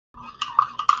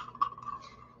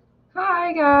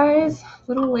Hi guys, a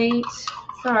little late.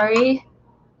 Sorry.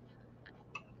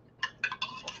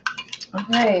 All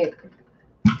right.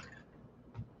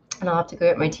 And I'll have to go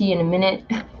get my tea in a minute.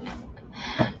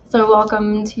 So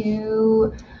welcome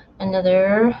to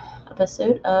another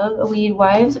episode of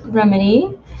Weedwife's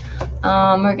Remedy.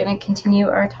 We're going to continue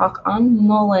our talk on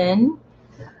Mullein.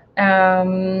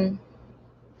 And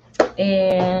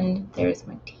there's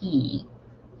my tea.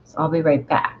 So I'll be right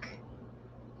back.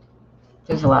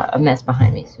 There's a mess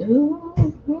behind me. So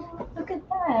look at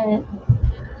that.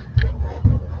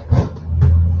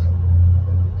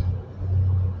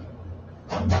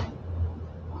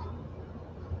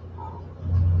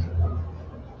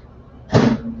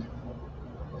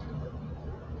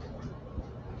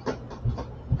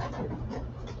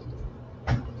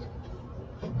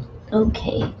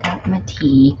 Okay, got my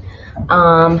tea.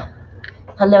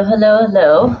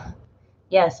 Hello.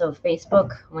 Yeah, so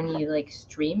Facebook, when you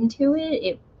stream to it,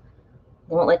 it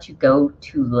won't let you go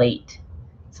too late.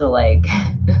 So I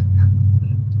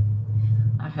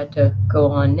had to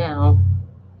go on now.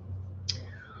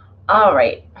 All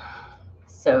right.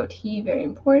 So tea, very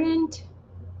important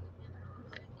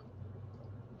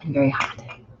and very hot.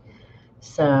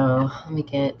 So let me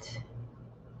got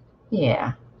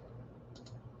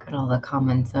all the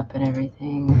comments up and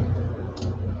everything.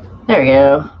 There we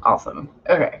go. Awesome.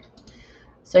 Okay.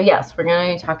 So yes, we're going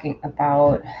to be talking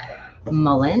about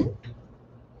Mullein.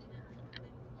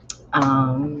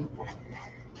 And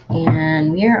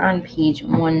we are on page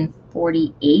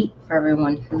 148 for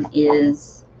everyone who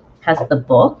has the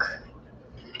book.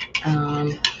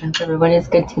 I hope everyone is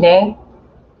good today.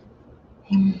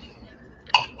 I'm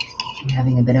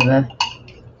having a bit of a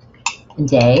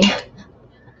day.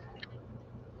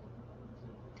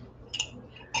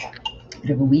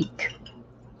 Bit of a week.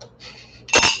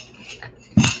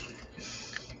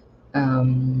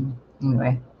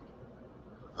 Anyway.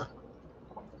 Oh,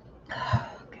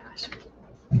 gosh.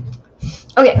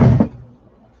 Okay.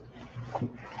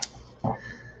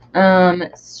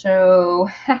 So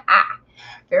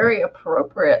very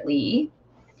appropriately,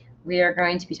 we are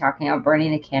going to be talking about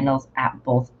burning the candles at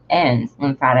both ends,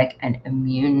 lymphatic and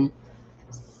immune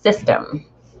system.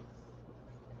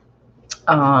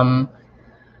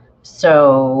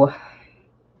 So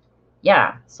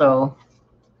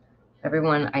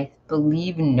everyone, I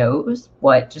believe, knows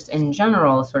what just in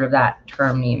general sort of that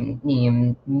term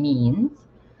name means.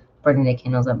 Burning the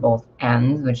candles at both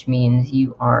ends, which means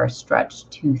you are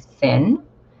stretched too thin.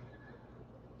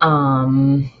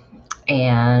 And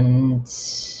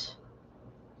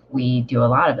we do a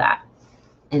lot of that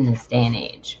in this day and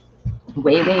age.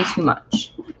 Way too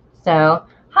much. So,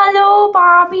 hello,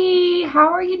 Bobby. How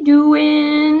are you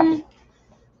doing?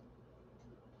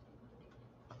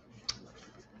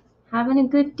 Having a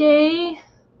good day?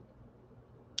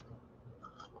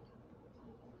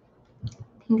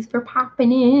 Thanks for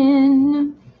popping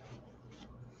in.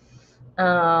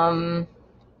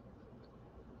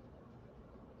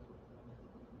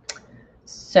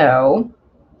 So,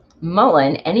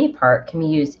 Mullein, any part, can be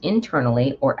used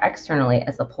internally or externally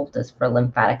as a poultice for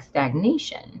lymphatic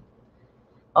stagnation.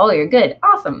 Oh, you're good.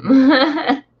 Awesome.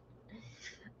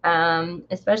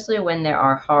 Especially when there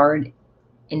are hard,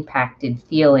 impacted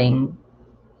feeling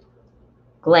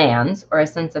glands or a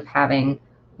sense of having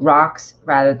rocks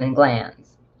rather than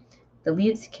glands. The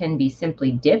leaves can be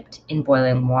simply dipped in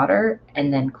boiling water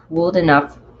and then cooled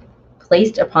enough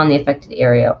placed upon the affected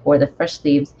area, or the fresh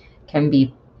leaves can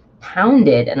be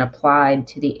pounded and applied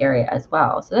to the area as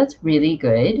well. So that's really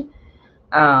good.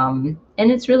 And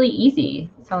it's really easy.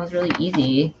 It sounds really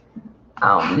easy.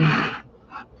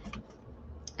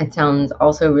 It sounds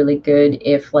also really good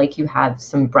if you have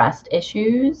some breast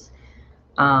issues,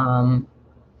 and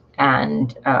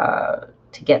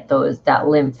to get that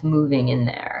lymph moving in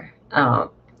there. And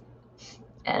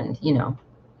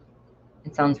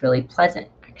it sounds really pleasant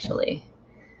actually.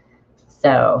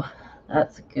 So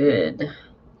that's good.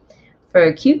 For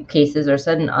acute cases or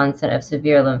sudden onset of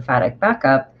severe lymphatic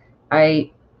backup,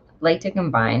 I like to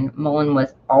combine Mullein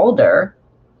with alder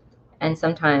and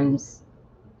sometimes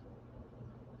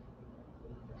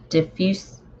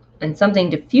something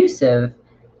diffusive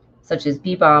such as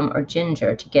bee balm or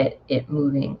ginger to get it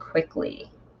moving quickly.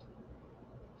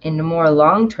 In more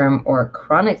long-term or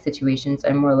chronic situations,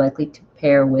 I'm more likely to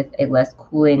pair with a less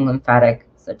cooling lymphatic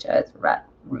such as rat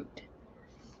root.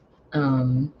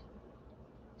 Along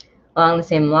the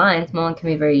same lines, Mullein can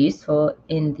be very useful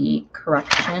in the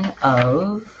correction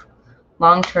of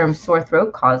long-term sore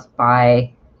throat caused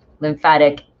by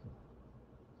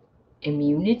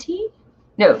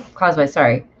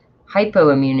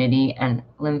hypoimmunity and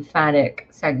lymphatic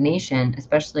stagnation,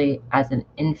 especially as an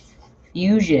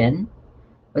infusion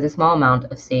with a small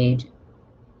amount of sage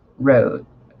rose.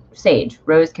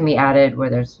 Rose can be added where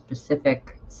there's a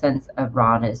specific sense of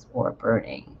rawness or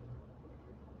burning.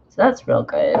 So that's real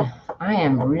good. I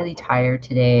am really tired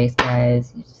today,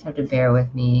 guys. You just have to bear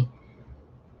with me.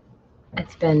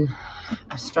 It's been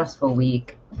a stressful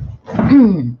week.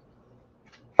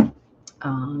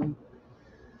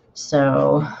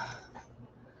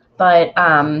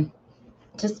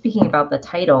 Just speaking about the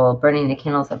title, burning the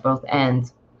candles at both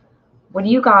ends, what do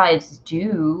you guys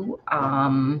do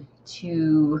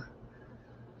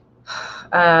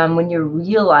when you're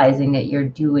realizing that you're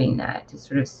doing that, to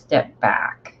sort of step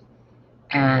back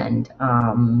and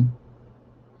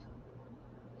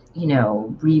you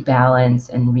know, rebalance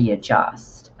and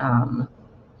readjust?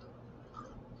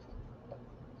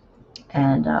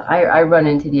 I run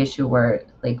into the issue where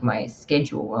like my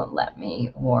schedule won't let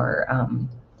me, or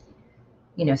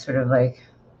you know, sort of like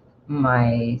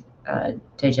my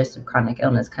digestive chronic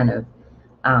illness kind of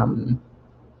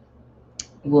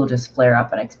will just flare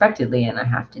up unexpectedly, and I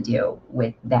have to deal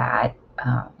with that.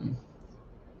 What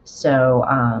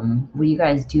do you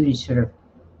guys do to sort of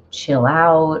chill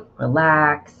out,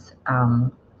 relax,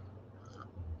 and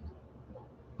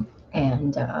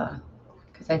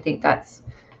because I think that's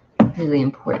really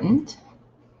important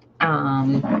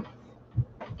in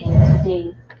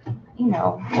today's, you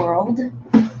know, world.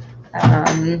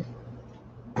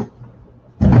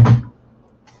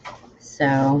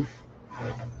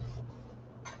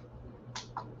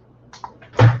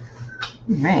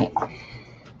 Right.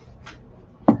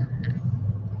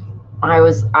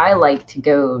 I like to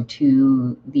go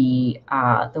to the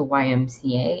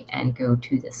YMCA and go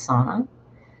to the sauna,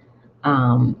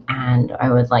 and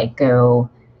I would like go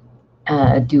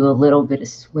do a little bit of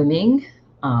swimming.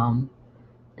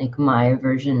 Like my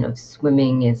version of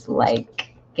swimming is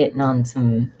like getting on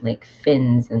some like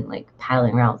fins and like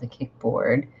paddling around with a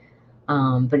kickboard.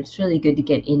 But it's really good to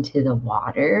get into the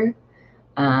water,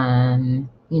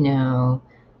 you know,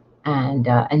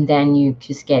 and then you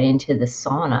just get into the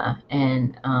sauna,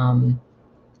 and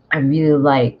I really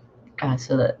like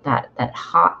so that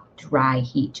hot, dry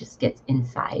heat just gets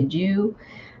inside you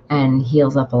and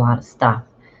heals up a lot of stuff.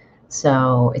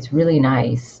 So it's really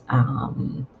nice,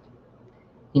 you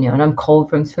know, and I'm cold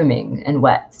from swimming and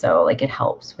wet, so like it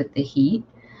helps with the heat,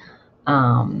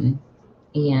 and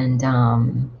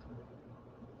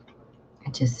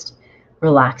it just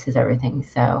relaxes everything.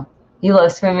 So you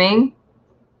love swimming,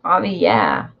 Bobby?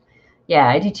 Yeah,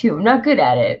 I do too. I'm not good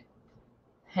at it,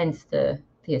 hence the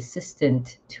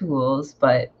assistant tools,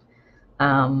 but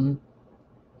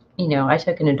you know, I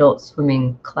took an adult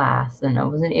swimming class and I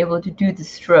wasn't able to do the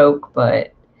stroke,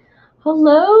 but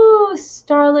hello,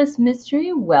 Starless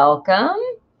Mystery, welcome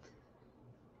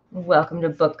to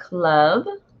book club.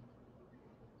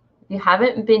 If you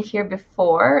haven't been here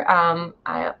before,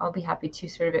 I'll be happy to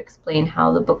sort of explain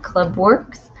how the book club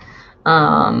works.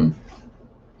 We're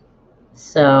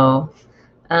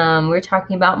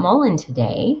talking about Mullein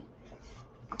today,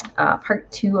 part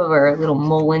 2 of our little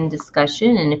Mullein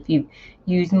discussion. And if you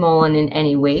use Mullein in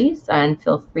any ways, and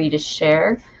feel free to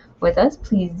share with us,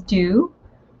 please do.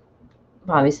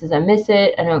 Bobby says, I miss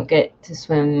it. I don't get to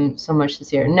swim so much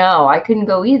this year. No, I couldn't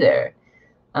go either,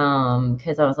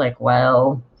 because I was like,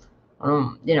 well,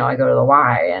 you know, I go to the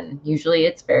Y, and usually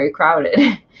it's very crowded.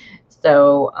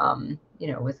 So,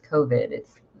 you know, with COVID,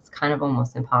 it's kind of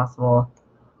almost impossible.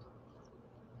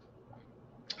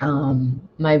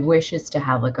 My wish is to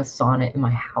have like a sauna in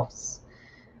my house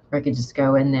where I could just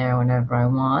go in there whenever I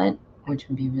want, which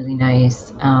would be really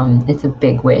nice. It's a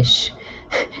big wish.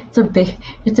 It's a big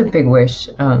wish.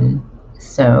 You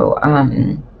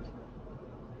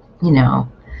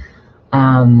know,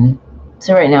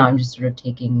 so right now I'm just sort of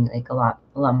taking like a lot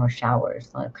more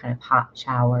showers, a lot of kind of hot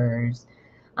showers.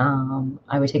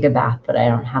 I would take a bath, but I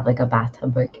don't have like a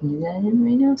bathtub where I can do that in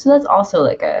right now. So that's also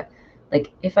like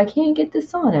if I can't get the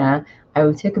sauna, I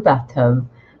would take a bathtub.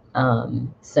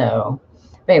 But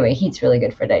anyway, heat's really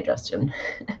good for digestion.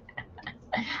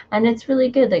 And it's really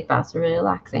good, like baths are really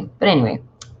relaxing. But anyway,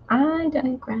 I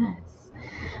digress.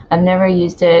 I've never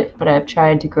used it, but I've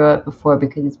tried to grow it before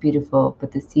because it's beautiful,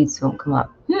 but the seeds won't come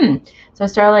up. So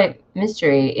Starlight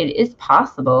Mystery, it is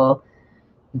possible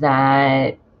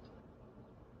that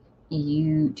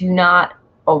you do not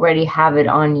already have it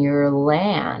on your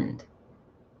land.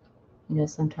 You know,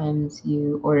 sometimes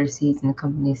you order seeds and the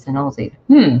company send all seeds.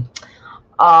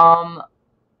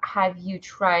 Have you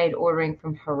tried ordering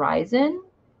from Horizon?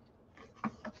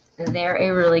 They're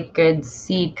a really good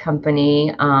seed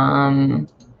company. But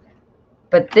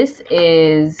this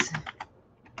is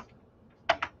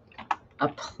a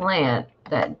plant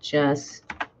that just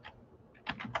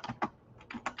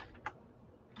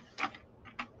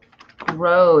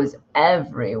grows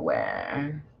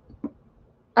everywhere.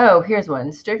 Oh, here's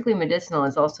one. Strictly medicinal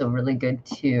is also really good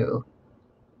too.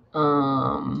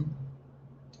 I'll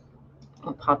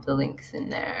pop the links in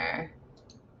there.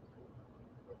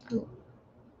 Oh,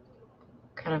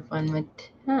 gotta find my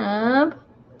tab.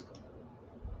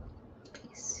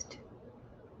 Paste.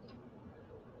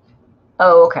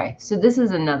 Oh, okay. So this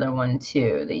is another one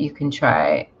too that you can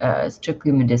try.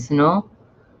 Strictly medicinal.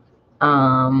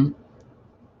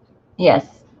 Yes,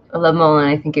 I love mullein.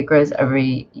 I think it grows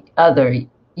every other.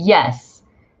 Yes,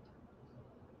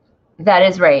 that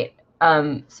is right.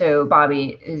 So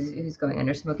Bobby is who's going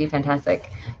under Smoky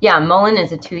Fantastic. Yeah, mullein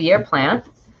is a 2-year plant.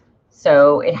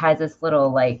 So it has this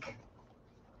little like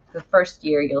the first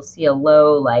year you'll see a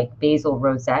low like basal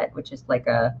rosette, which is like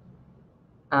a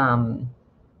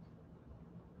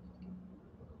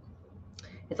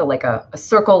it's like a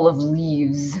circle of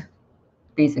leaves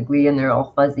basically, and they're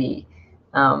all fuzzy.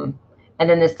 And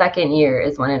then the second year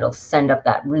is when it'll send up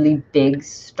that really big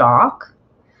stalk.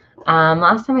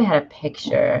 Last time I had a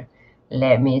picture.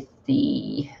 Let me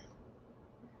see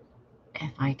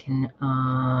if I can.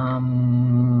 I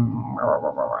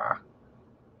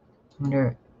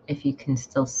wonder if you can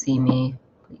still see me.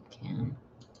 We can.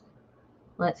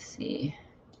 Let's see.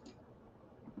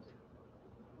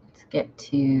 Let's get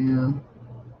to.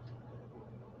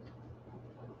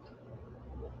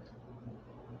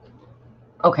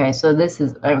 Okay, so this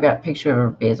is. I've got a picture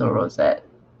of a basil rosette.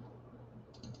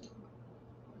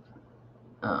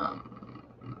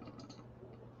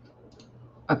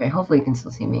 Okay, hopefully you can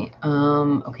still see me.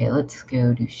 Okay, let's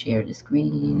go to share the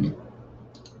screen.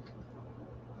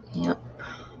 Yep.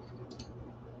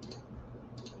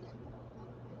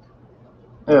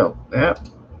 Oh, yep.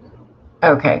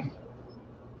 Okay.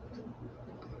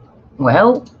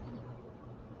 Well,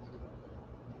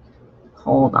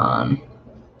 hold on.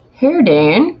 Here,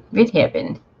 Dan. What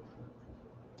happened?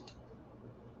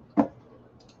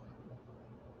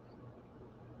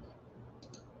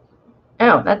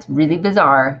 Oh, that's really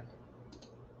bizarre.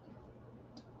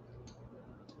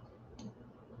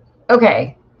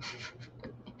 Okay.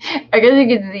 I guess you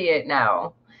can see it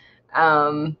now.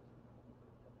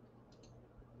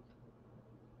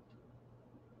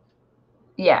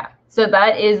 Yeah. So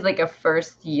that is like a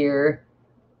first year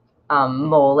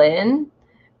mullein.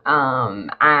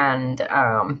 And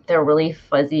they're really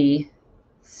fuzzy,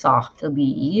 soft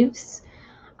leaves.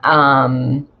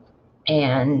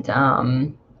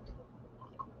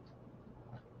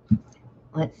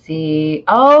 Let's see.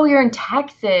 Oh, you're in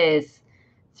Texas.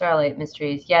 Starlight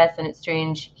Mysteries. Yes, and it's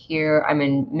strange here. I'm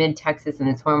in mid-Texas, and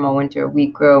it's normal winter. We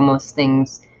grow most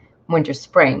things winter,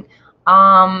 spring.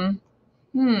 I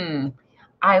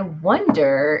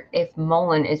wonder if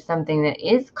mullein is something that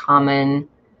is common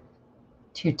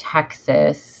to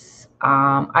Texas.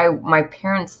 My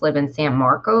parents live in San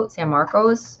Marcos.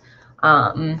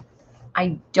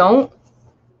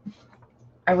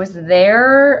 I was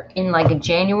there in like a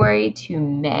January to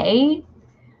May.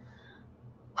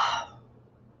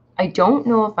 I don't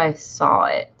know if I saw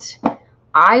it.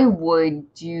 I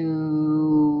would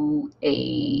do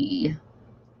a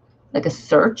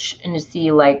search and to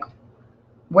see like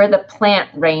where the plant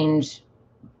range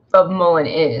of mullein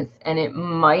is, and it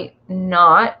might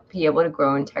not be able to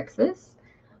grow in Texas.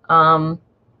 I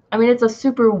mean, it's a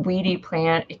super weedy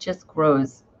plant. It just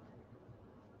grows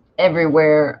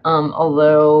everywhere.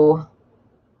 Although,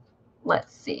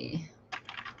 let's see.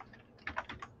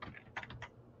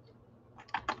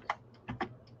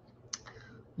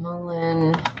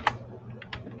 Mullein.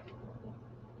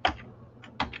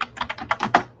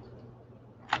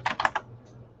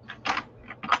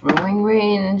 Growing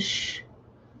range.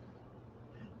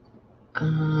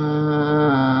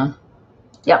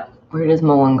 Yep. Where does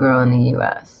mullein grow in the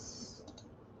U.S.?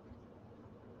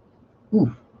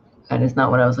 Ooh, that is not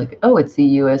what I was looking. Oh, it's the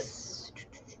U.S.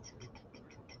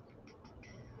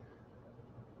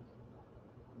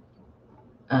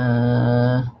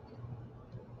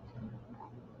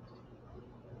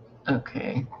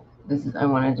 Okay. This is. I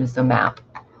wanted just a map.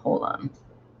 Hold on.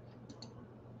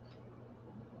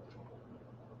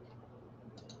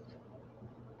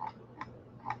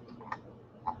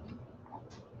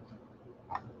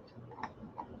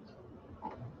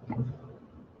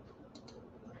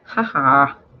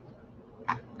 Haha.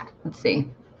 Let's see.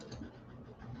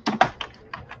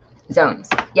 Zones.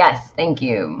 Yes, thank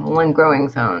you. Mullein growing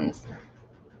zones.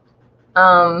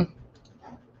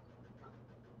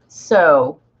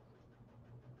 So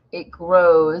it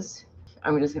grows.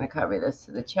 I'm just going to copy this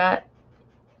to the chat.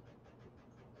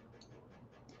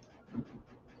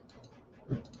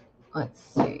 Let's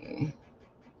see.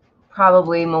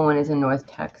 Probably mullein is in North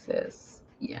Texas.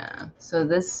 Yeah, so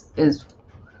this is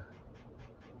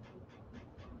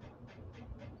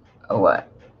a what?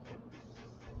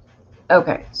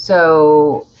 Okay,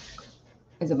 so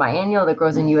it's a biennial that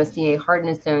grows in USDA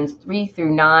hardness zones 3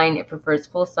 through 9. It prefers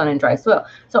full sun and dry soil.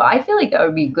 So I feel like that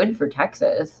would be good for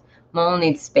Texas. Mullein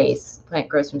needs space. Plant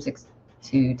grows from 6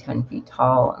 to 10 feet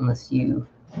tall unless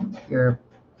you're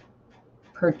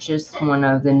purchase one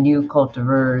of the new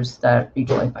cultivars that reach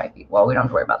only 5 feet. Well, we don't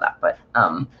have to worry about that, but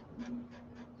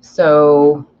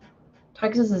so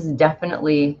Texas is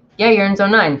definitely, yeah, you're in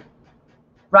zone 9.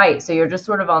 Right, so you're just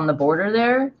sort of on the border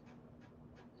there.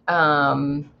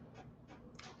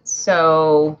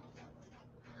 So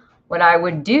what I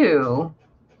would do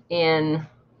I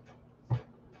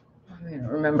don't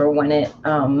remember when it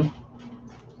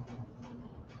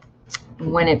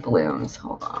blooms.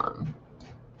 Hold on.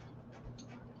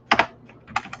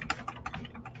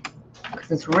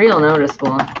 Because it's real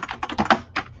noticeable.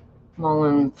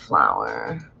 Mullein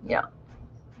flower. Yeah.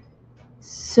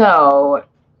 So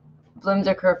blooms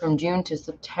occur from June to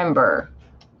September.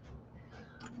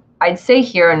 I'd say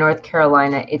here in North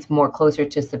Carolina, it's more closer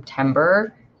to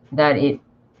September that it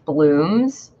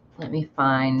blooms. Let me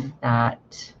find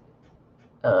that.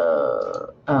 I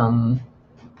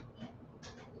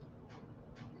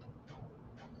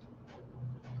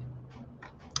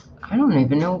don't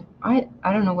even know. I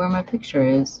don't know where my picture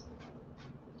is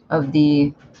of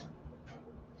the.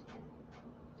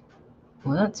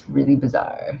 Well, that's really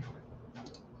bizarre.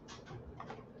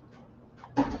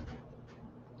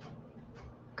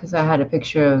 Because I had a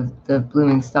picture of the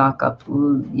blooming stalk up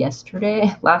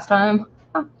yesterday, last time.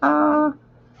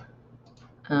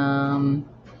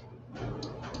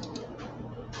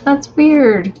 That's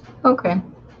weird. Okay.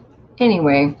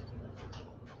 Anyway.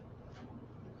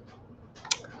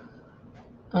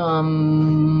 All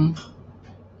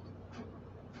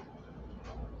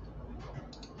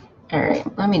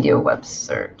right, let me do a web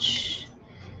search.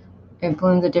 It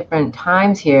blooms at different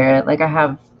times here. Like I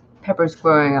have peppers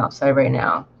growing outside right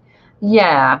now.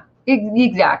 Yeah,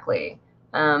 exactly.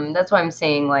 That's why I'm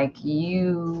saying like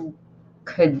you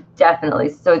could definitely,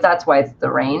 so that's why it's the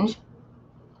range.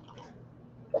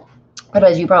 But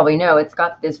as you probably know, it's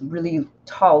got this really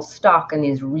tall stalk and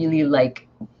these really like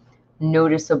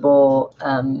noticeable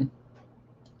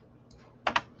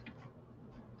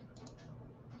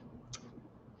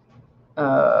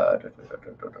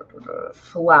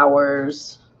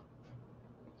flowers,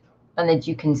 and that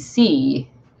you can see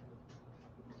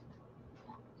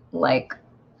like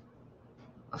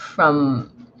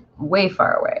from way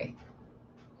far away.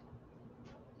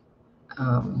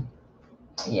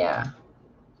 Yeah.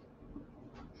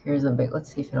 Here's a bit.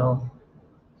 Let's see if it'll.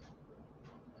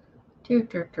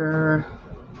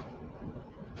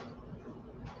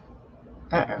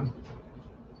 Uh-oh.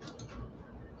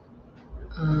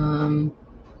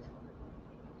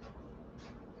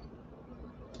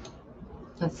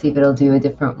 Let's see if it'll do a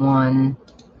different one.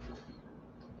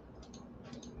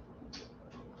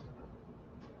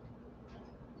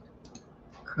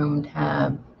 Chrome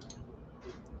tab.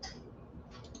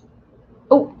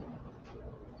 Oh.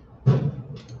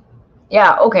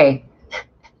 Yeah, okay.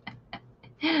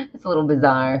 It's a little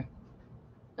bizarre.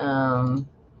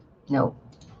 No.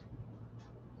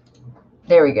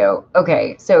 There we go.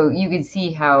 Okay, so you can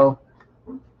see how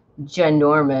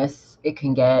ginormous it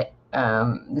can get.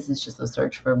 This is just a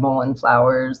search for mullein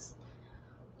flowers.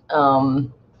 I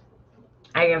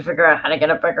gotta figure out how to get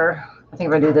it bigger. I think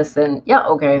if I do this, then yeah,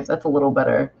 okay, that's a little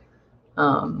better.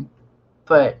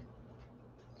 But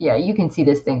yeah, you can see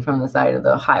this thing from the side of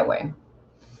the highway.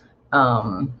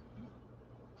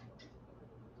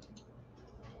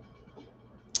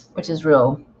 Which is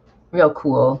real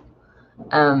cool.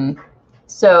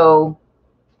 So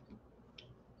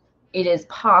it is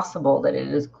possible that it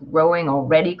is growing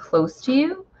already close to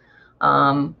you.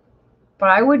 But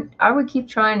I would keep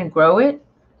trying to grow it,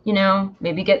 you know,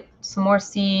 maybe get some more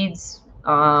seeds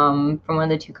from one of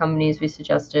the 2 companies we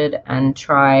suggested and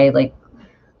try like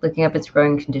looking up its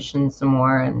growing conditions some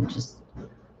more and just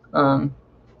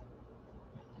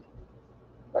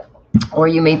or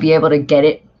you may be able to get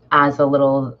it as in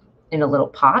a little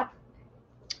pot.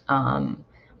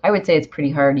 I would say it's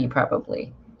pretty hardy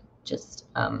probably. Just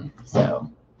so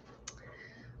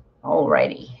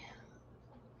alrighty.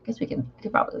 I guess we could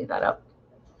probably leave that up.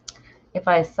 If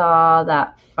I saw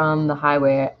that from the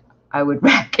highway, I would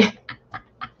wreck it.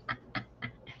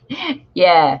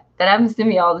 Yeah, that happens to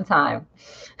me all the time.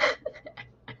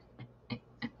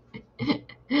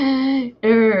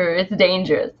 It's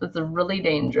dangerous. It's really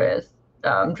dangerous.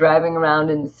 Driving around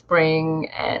in the spring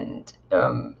and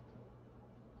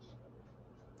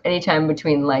anytime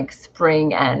between like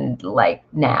spring and like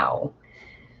now.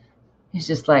 It's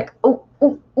just like, oh,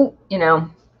 oh, oh, you know.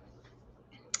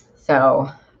 So,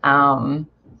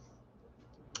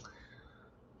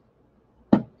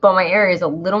 but my area is a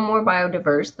little more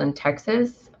biodiverse than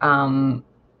Texas. But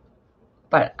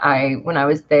when I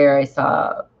was there, I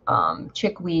saw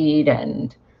chickweed,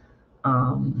 and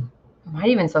I might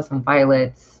even saw some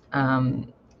violets.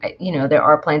 You know, there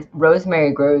are plants.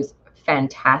 Rosemary grows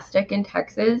fantastic in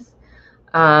Texas.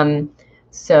 There's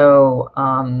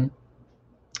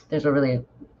a really,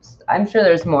 I'm sure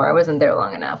there's more. I wasn't there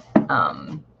long enough.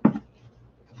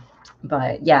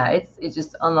 But yeah, it's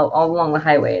just all along the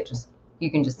highway. You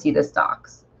can just see the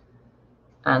stalks,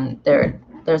 and they're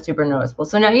super noticeable.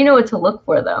 So now you know what to look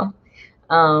for, though,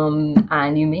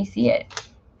 and you may see it.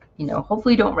 You know,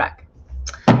 hopefully don't wreck.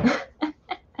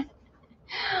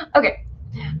 Okay.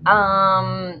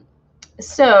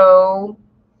 So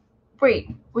wait,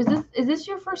 is this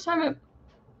your first time at,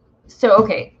 so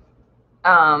okay.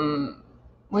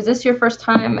 Was this your first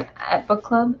time at book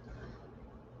club?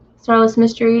 Starless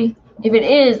Mystery? If it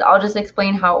is, I'll just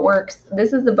explain how it works.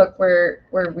 This is the book we're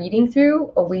reading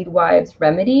through, A Weedwife's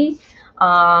Remedy.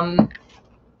 I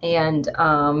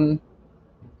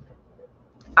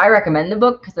recommend the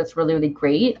book because it's really, really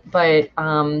great. But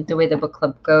the way the book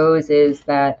club goes is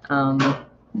that you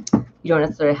don't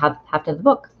necessarily have to have the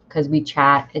book, because we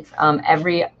chat. It's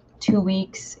every 2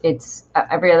 weeks. It's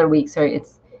every other week. Sorry,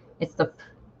 it's the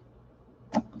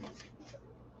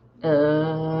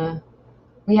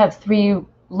we have 3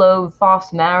 lobe,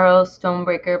 false marrow,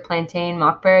 stonebreaker, plantain,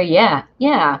 mockberry. Yeah.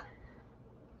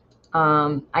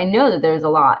 I know that there's a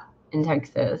lot in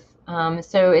Texas.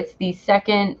 So it's the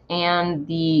 2nd and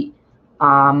the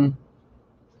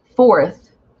 4th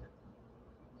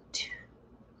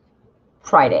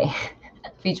Friday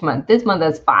of each month. This month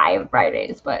has 5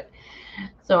 Fridays, but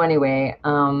so anyway,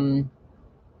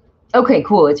 okay,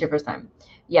 cool. It's your first time.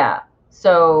 Yeah.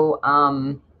 So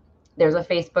there's a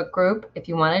Facebook group if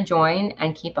you want to join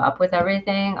and keep up with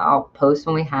everything. I'll post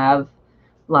when we have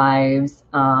lives.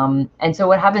 And so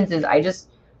what happens is I just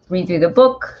read through the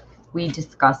book. We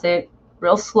discuss it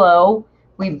real slow.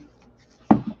 We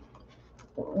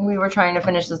were trying to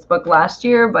finish this book last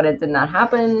year, but it did not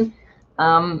happen.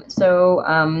 But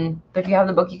if you have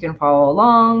the book, you can follow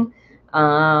along.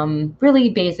 Really,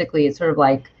 basically, it's sort of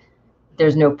like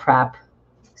there's no prep.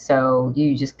 So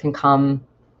you just can come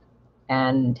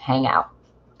and hang out,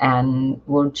 and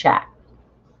we'll chat.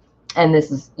 And this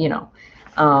is, but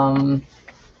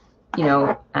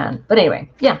anyway,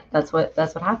 yeah, that's what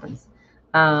happens.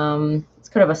 It's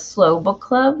kind of a slow book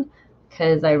club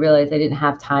because I realized I didn't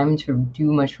have time to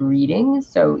do much reading.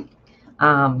 So,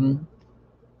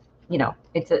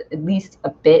 it's at least a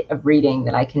bit of reading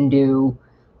that I can do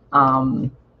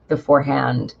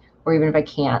beforehand, or even if I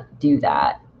can't do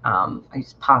that, I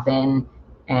just pop in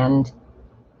and,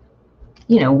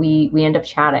 we end up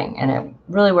chatting, and it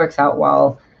really works out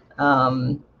well.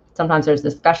 Sometimes there's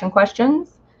discussion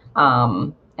questions.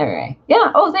 Anyway,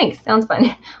 yeah. Oh, thanks. Sounds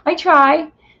fun. I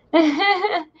try.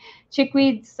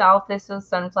 Chickweed, sow thistle,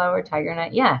 sunflower, tiger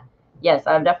nut. Yeah. Yes,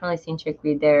 I've definitely seen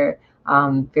chickweed there.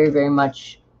 Very, very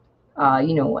much,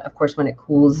 of course, when it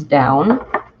cools down,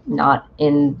 not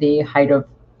in the height of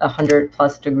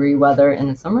 100+ degree weather in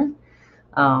the summer.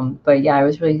 But yeah, I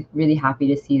was really, really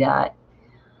happy to see that.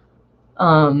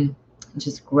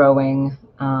 Just growing.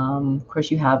 Of course,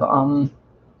 you have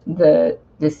the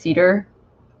cedar,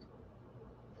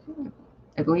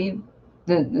 I believe.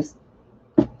 Or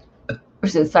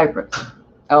is it cypress?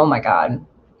 Oh my God.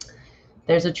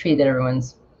 There's a tree that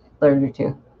everyone's allergic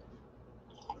to.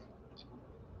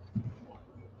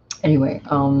 Anyway,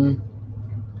 but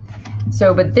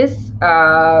this,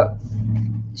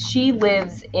 she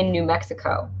lives in New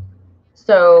Mexico.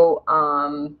 So,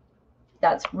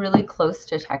 that's really close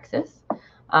to Texas.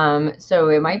 So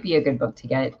it might be a good book to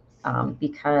get,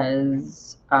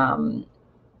 because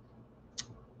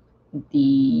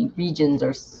the regions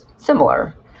are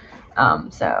similar.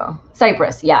 So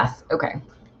cypress, yes. Okay.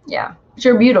 Yeah.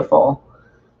 Sure. Beautiful.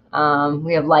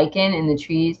 We have lichen in the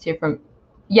trees, different.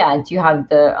 Yeah. Do you have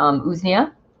the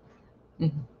usnea?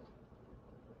 Mm-hmm.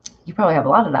 You probably have a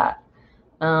lot of that.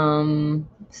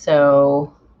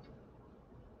 So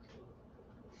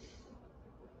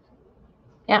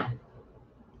yeah.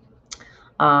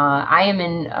 I am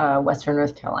in Western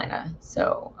North Carolina,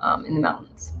 so in the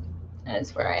mountains. That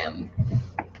is where I am.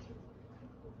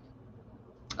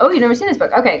 Oh, you've never seen this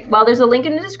book? Okay, well, there's a link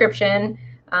in the description.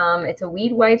 It's a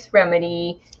Weedwife's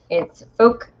Remedy. It's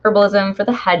folk herbalism for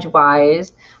the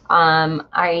hedgewise.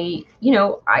 I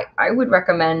would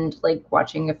recommend like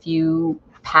watching a few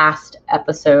past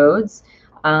episodes.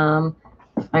 I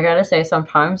gotta say,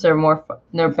 sometimes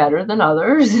they're better than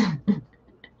others.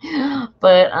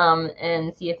 But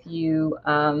and see if you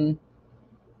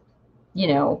you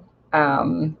know,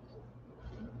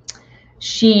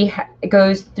 she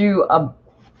goes through a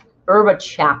herb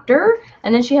chapter,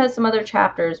 and then she has some other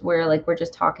chapters where, like, we're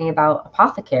just talking about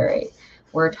apothecary.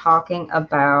 We're talking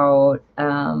about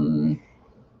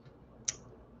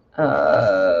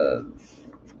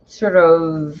sort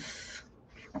of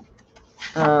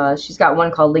she's got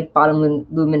one called Lake Bottom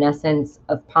Luminescence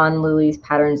of Pond Lilies,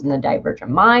 Patterns in the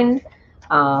Divergent Mind.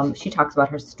 She talks about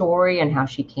her story and how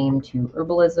she came to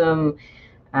herbalism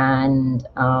and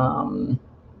all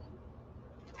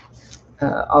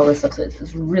this stuff. So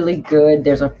it's really good.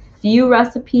 There's a few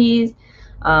recipes.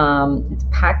 It's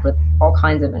packed with all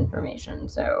kinds of information.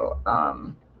 So,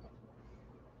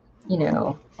 you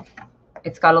know,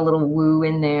 it's got a little woo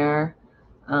in there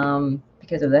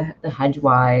because of the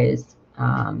Hedgewise.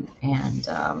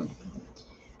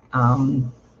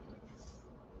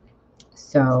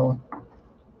 So,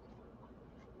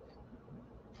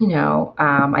 you know,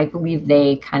 I believe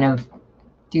they kind of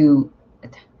do.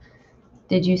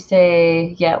 Did you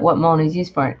say yet what Mullein is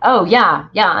used for? Oh, yeah.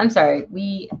 I'm sorry.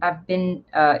 We have been,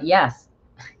 yes.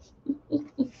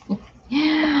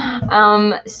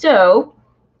 So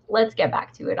let's get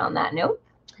back to it on that note.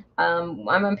 I'm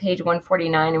on page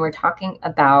 149, and we're talking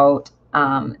about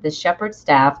the shepherd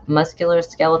staff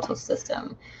musculoskeletal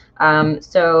system.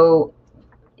 So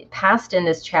past in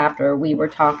this chapter, we were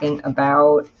talking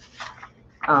about,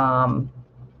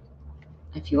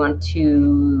 if you want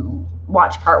to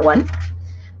watch part 1,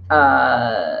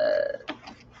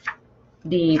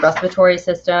 the respiratory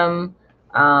system,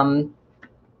 I'll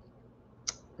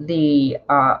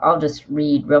just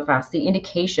read real fast. The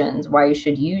indications why you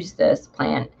should use this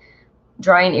plant: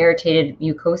 dry and irritated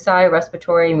mucosae,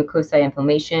 respiratory mucosae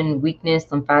inflammation, weakness,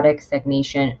 lymphatic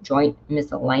stagnation, joint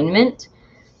misalignment.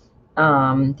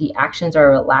 The actions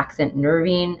are relaxant,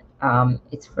 nervine.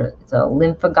 It's a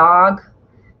lymphagogue,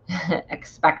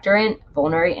 expectorant,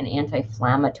 vulnerary, and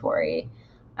anti-inflammatory.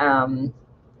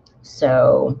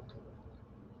 So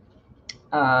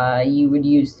you would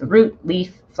use the root,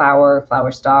 leaf,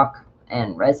 flower stalk,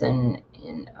 and resin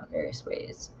in various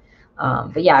ways.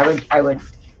 But yeah, I would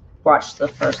watch the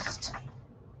first,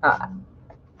 go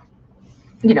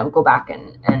back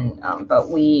and but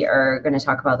we are going to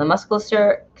talk about the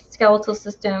musculoskeletal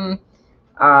system.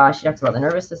 She talks about the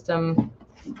nervous system,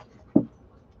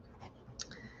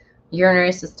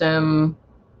 urinary system,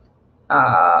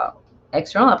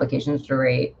 external applications are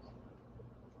great.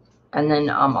 And then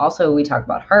also we talk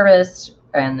about harvest,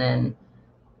 and then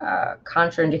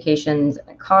contraindications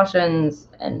and cautions,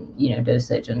 and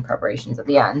dosage and preparations at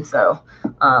the end. So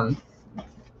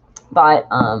but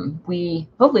we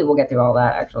hopefully will get through all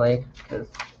that, actually, because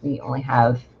we only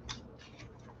have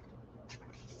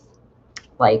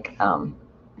like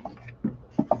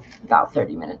about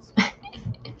 30 minutes.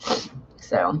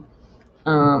 So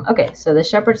okay, so the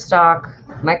shepherd stock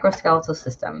microskeletal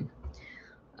system,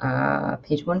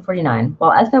 page 149.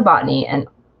 While ethnobotany and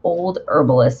old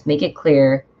herbalists make it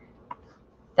clear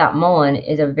that mullein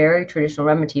is a very traditional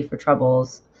remedy for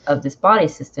troubles of this body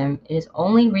system, it is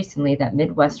only recently that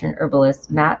Midwestern herbalists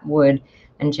Matt Wood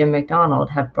and Jim McDonald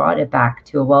have brought it back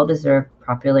to a well-deserved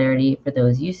popularity for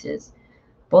those uses.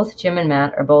 Both Jim and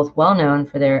Matt are both well known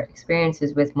for their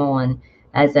experiences with mullein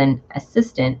as an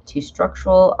assistant to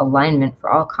structural alignment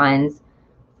for all kinds,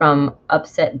 from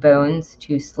upset bones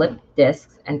to slipped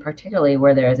discs, and particularly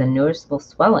where there is a noticeable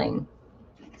swelling.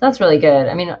 So that's really good.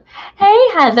 I mean, hey,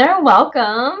 Heather,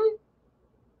 welcome.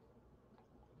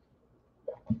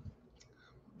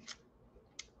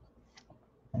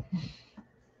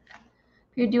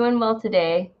 You're doing well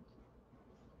today.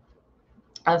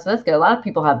 So that's good. A lot of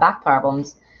people have back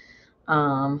problems.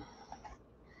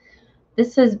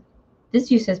 This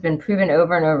use has been proven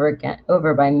over and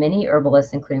over by many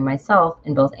herbalists, including myself,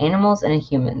 in both animals and in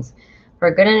humans. For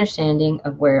a good understanding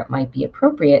of where it might be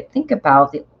appropriate, think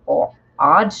about the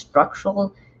odd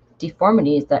structural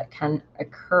deformities that can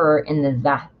occur in the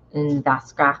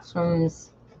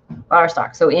Vascasum's flower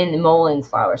stalk. So in Mullein's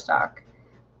flower stalk,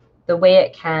 the way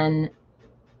it can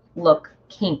look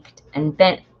kinked and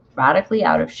bent, radically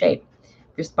out of shape.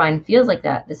 If your spine feels like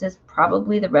that, this is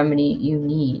probably the remedy you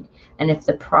need. And if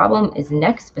the problem is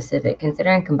neck specific,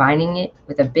 consider combining it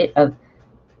with a bit of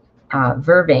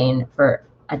vervain for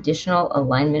additional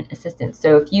alignment assistance.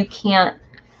 So if you can't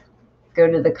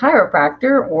go to the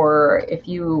chiropractor, or if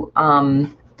you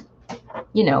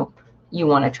you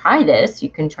want to try this, you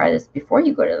can try this before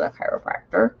you go to the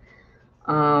chiropractor,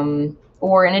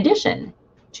 or in addition.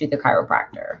 to the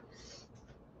chiropractor.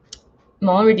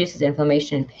 Mullein reduces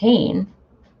inflammation and pain.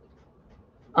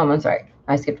 I'm sorry,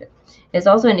 I skipped it. It's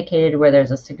also indicated where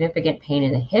there's a significant pain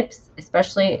in the hips,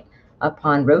 especially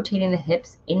upon rotating the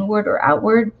hips inward or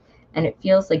outward, and it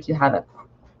feels like you have a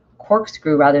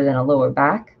corkscrew rather than a lower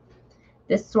back.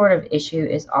 This sort of issue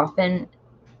is often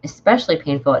especially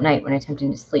painful at night when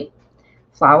attempting to sleep.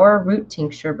 Flower root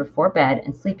tincture before bed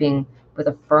and sleeping with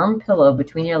a firm pillow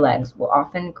between your legs will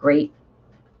often greatly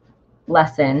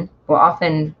lessen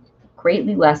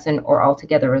or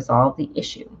altogether resolve the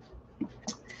issue.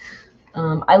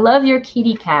 I love your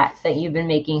kitty cats that you've been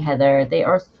making, Heather. They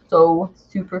are so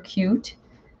super cute.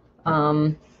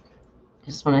 I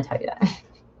just want to tell you that.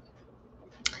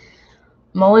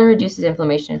 Mullein reduces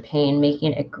inflammation and pain,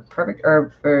 making it a perfect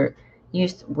herb for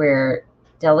use where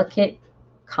delicate,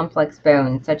 complex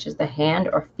bones, such as the hand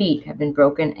or feet, have been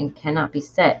broken and cannot be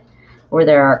set, or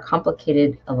there are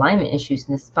complicated alignment issues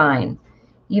in the spine.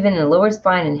 Even in the lower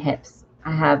spine and hips,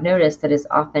 I have noticed that it's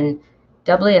often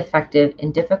doubly effective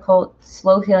in difficult,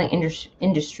 slow-healing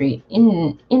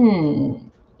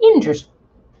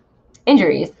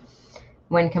injuries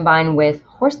when combined with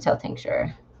horsetail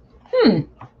tincture.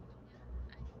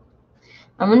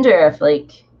 I wonder if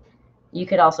like you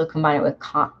could also combine it with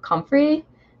comfrey,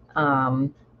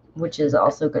 which is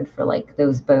also good for like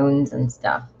those bones and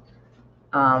stuff.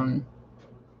 But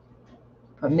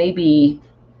maybe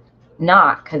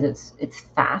not because it's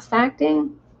fast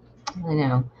acting. I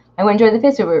know. I will enjoy the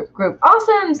Facebook group.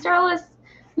 Awesome, Starless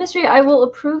Mystery. I will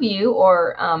approve you,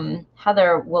 or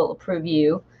Heather will approve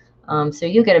you. So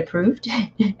you'll get approved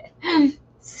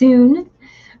soon.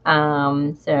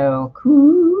 So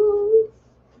cool.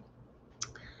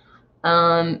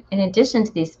 In addition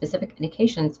to these specific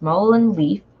indications, mullein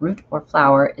leaf, root, or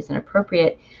flower is an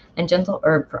appropriate and gentle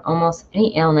herb for almost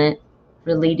any ailment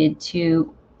related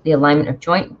to the alignment of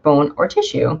joint, bone, or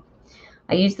tissue.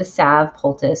 I use the salve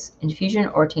poultice, infusion,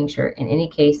 or tincture in any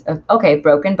case of,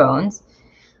 broken bones,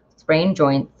 sprained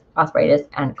joints, arthritis,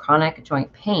 and chronic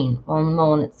joint pain. While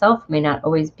mullein itself may not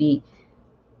always be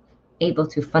able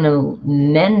to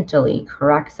fundamentally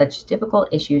correct such difficult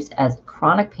issues as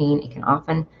chronic pain, it can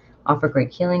often offer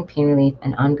great healing, pain relief,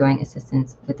 and ongoing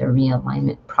assistance with the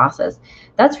realignment process.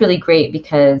 That's really great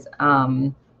because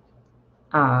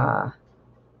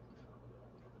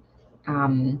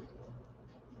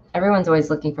everyone's always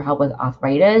looking for help with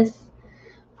arthritis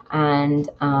and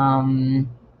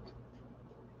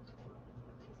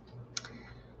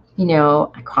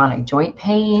chronic joint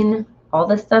pain, all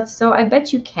this stuff. So I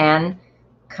bet you can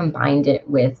combine it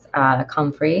with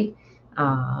comfrey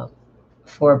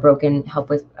for help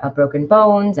with broken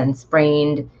bones and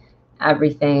sprained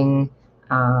everything.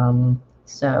 I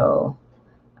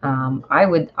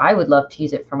would love to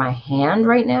use it for my hand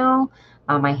right now.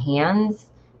 My hands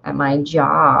at my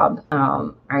job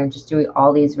are just doing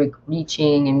all these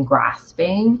reaching and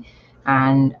grasping,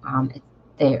 and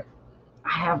I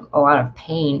have a lot of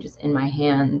pain just in my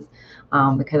hands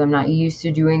because I'm not used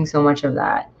to doing so much of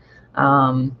that,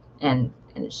 and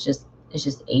it's just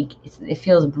ache. It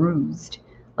feels bruised,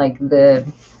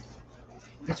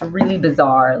 it's really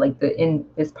bizarre, like in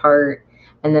this part,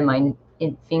 and then my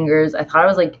fingers. I thought it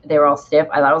was like they were all stiff.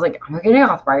 I thought I was like, am I getting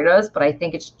arthritis? But I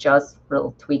think it's just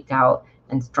real tweaked out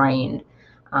and strained.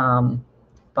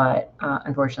 But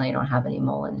unfortunately, I don't have any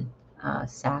mullein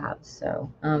salves.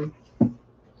 So, and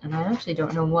I actually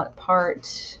don't know what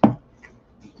part.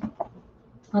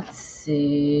 Let's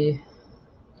see.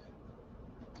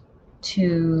 She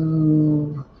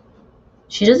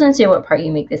doesn't say what part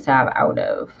you make the salve out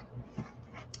of.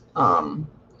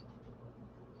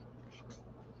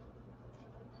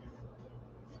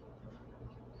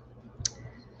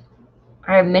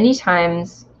 I have many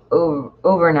times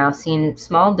over now seen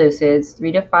small doses,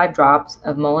 3 to 5 drops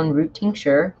of mullein root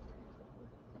tincture,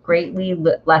 greatly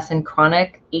lessen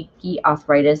chronic achy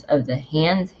arthritis of the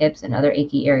hands, hips, and other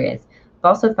achy areas. I've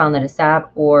also found that a salve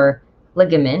or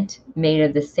ligament made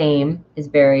of the same is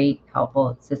very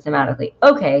helpful systematically.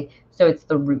 Okay, so it's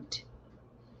the root.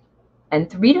 And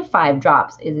 3 to 5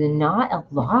 drops is not a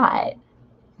lot.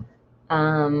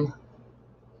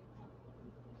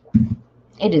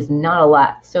 It is not a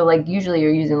lot. So like usually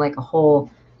you're using like a whole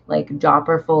like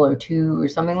dropper full or 2 or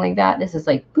something like that. This is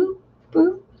like boop,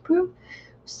 boop, boop.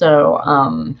 So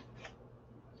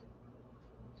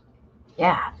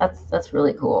yeah, that's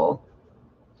really cool.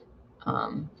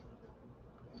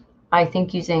 I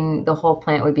think using the whole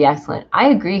plant would be excellent. I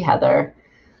agree, Heather.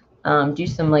 Do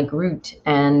some like root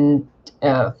and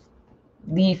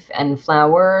leaf and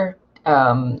flower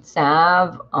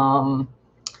salve,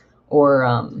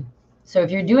 so if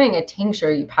you're doing a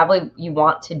tincture, you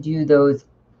want to do those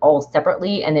all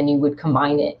separately, and then you would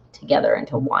combine it together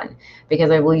into one.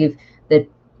 Because I believe that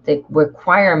the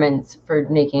requirements for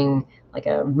making like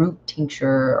a root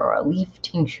tincture or a leaf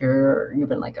tincture, or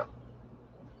even like a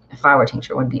flower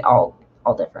tincture, would be all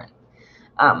different.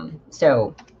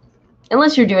 So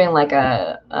unless you're doing like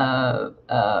a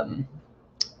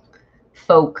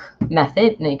folk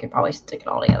method, then you could probably stick it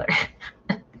all together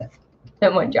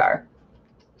in one jar.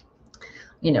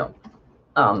 You know,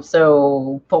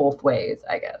 so both ways,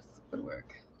 I guess, would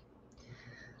work.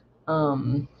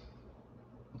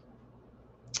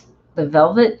 The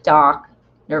velvet dock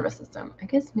nervous system. I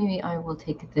guess maybe I will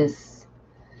take this.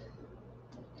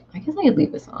 I guess I could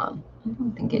leave this on. I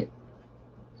don't think it.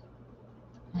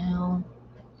 Well,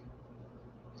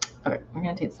 okay, we're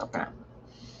gonna take this off for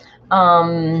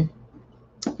now.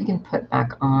 We can put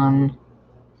back on.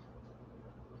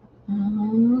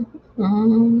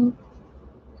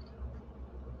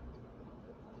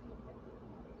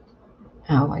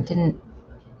 Oh, I didn't.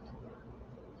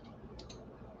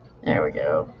 There we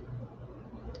go.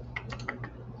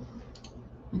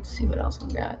 Let's see what else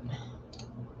we've got.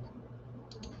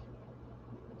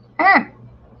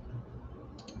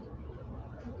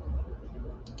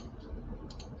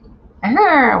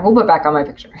 We'll put back on my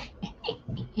picture.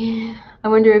 I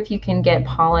wonder if you can get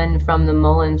pollen from the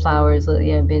mullein flowers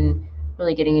lately. I've been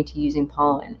really getting into using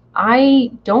pollen.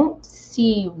 I don't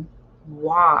see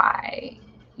why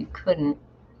you couldn't.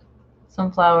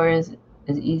 Some flowers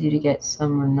is easy to get,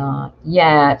 some are not.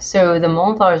 Yeah, so the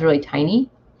mullein flower is really tiny.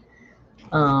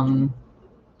 And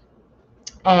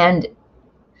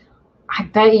I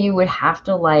bet you would have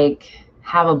to like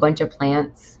have a bunch of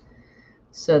plants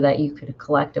so that you could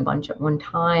collect a bunch at one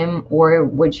time. Or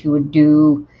what you would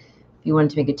do if you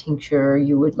wanted to make a tincture,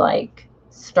 you would like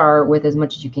start with as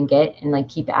much as you can get and like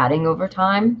keep adding over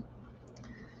time.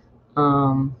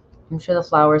 I'm sure the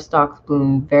flower stalks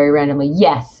bloom very randomly.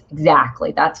 Yes,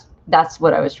 exactly. That's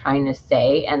what I was trying to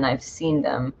say, and I've seen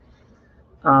them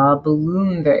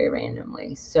bloom very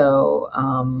randomly. So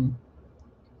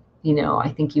you know, I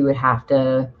think you would have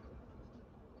to,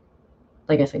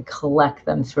 like I said, collect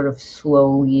them sort of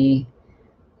slowly.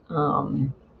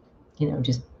 You know,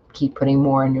 just keep putting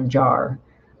more in your jar.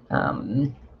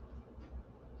 I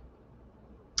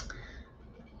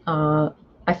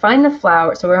find the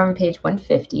flower, so we're on page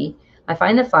 150. I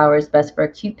find the flowers best for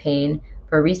acute pain,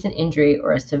 for a recent injury,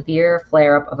 or a severe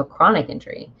flare-up of a chronic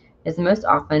injury. It is most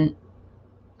often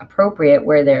appropriate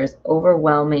where there's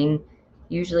overwhelming,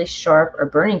 usually sharp or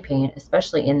burning pain,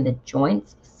 especially in the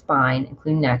joints, spine,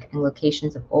 including neck, and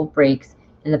locations of old breaks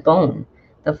in the bone.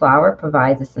 The flower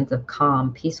provides a sense of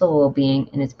calm, peaceful well-being,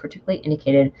 and is particularly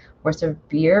indicated where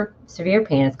severe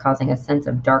pain is causing a sense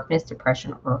of darkness,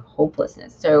 depression, or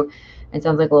hopelessness. So it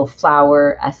sounds like a little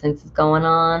flower essence is going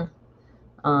on.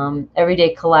 Every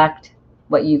day collect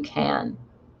what you can.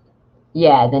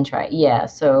 Yeah, then try it. Yeah,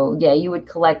 so yeah, you would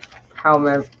collect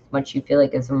however much you feel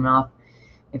like is enough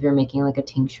if you're making like a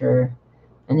tincture,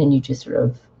 and then you just sort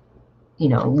of, you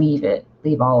know, leave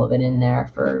all of it in there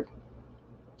for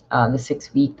the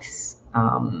 6 weeks.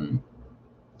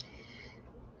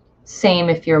 Same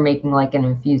if you're making like an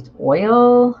infused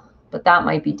oil, but that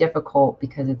might be difficult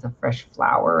because it's a fresh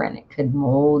flower and it could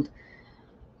mold.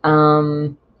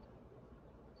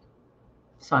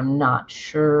 So I'm not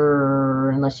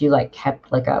sure, unless you like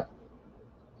kept like a,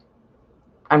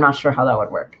 I'm not sure how that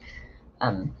would work.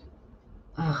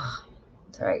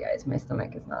 Sorry guys, my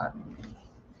stomach is not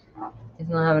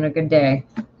having a good day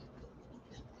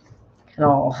at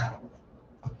all.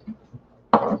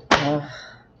 I'm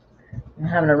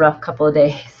having a rough couple of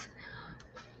days.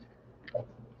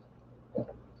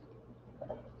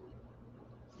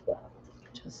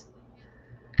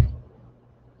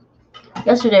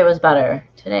 Yesterday was better.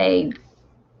 Today,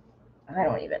 I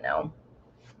don't even know.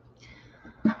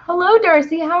 Hello,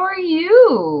 Darcy. How are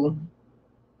you?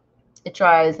 It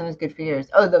dries and is good for yours.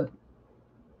 Oh,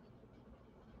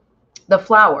 the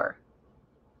flower.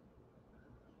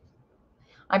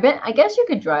 I guess you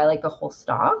could dry like the whole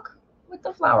stalk with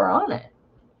the flower on it.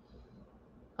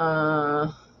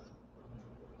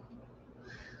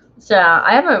 So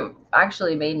I haven't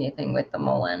actually made anything with the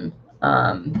mullein.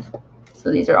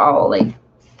 So these are all like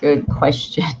good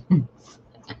questions.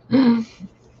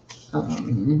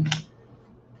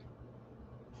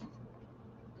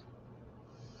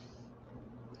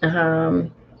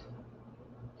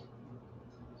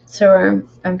 So we're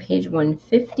on page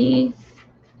 150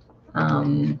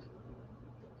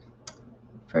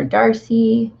 for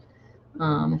Darcy.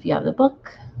 If you have the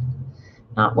book,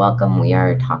 not welcome. We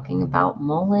are talking about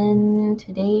mullein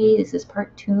today. This is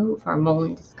part 2 of our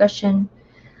mullein discussion.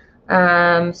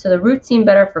 So the roots seem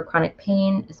better for chronic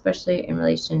pain, especially in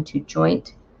relation to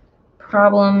joint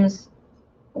problems,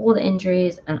 old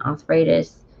injuries, and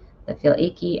arthritis that feel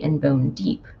achy and bone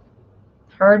deep.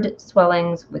 Hard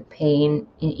swellings with pain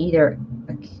in either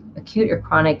acute or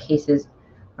chronic cases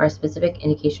are a specific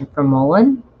indication for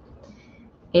Mullein.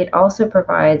 It also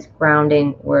provides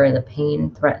grounding where the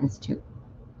pain threatens to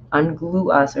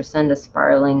unglue us or send us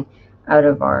spiraling out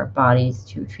of our bodies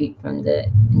to retreat from the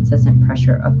incessant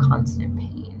pressure of constant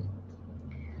pain.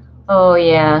 Oh,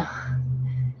 yeah.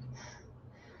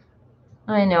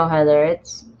 I know, Heather.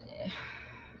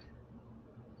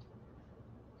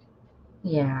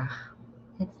 Yeah,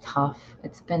 it's tough.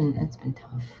 It's been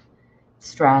tough.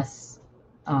 Stress.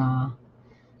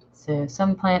 So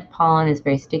some plant pollen is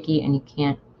very sticky and you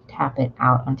can't tap it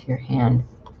out onto your hand.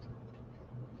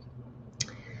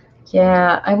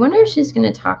 Yeah, I wonder if she's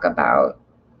going to talk about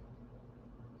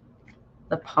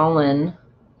the pollen.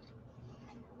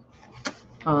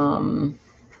 Let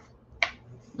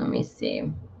me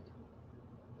see.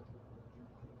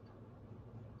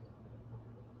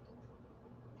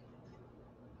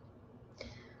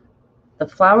 The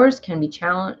flowers can be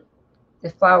challenged. The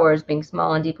flowers, being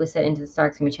small and deeply set into the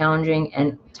stalks, can be challenging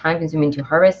and time-consuming to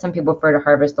harvest. Some people prefer to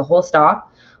harvest the whole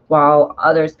stalk, while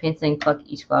others painstakingly pluck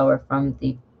each flower from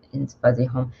its fuzzy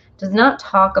home. Does not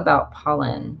talk about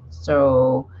pollen,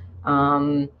 so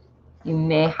you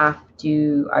may have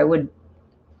to. I would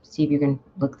see if you can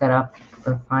look that up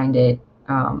or find it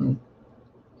from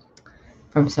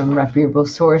some reputable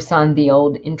source on the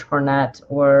old internet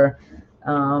or.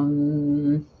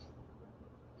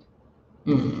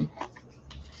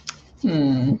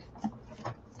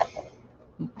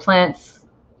 Plants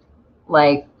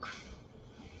like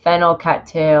fennel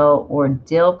cattail or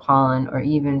dill pollen or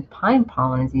even pine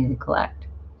pollen is easy to collect.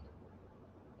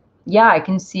 Yeah, I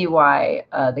can see why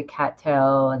the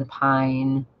cattail and the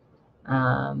pine.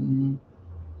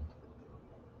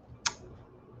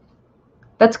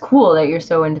 That's cool that you're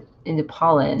so into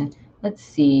pollen. Let's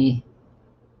see.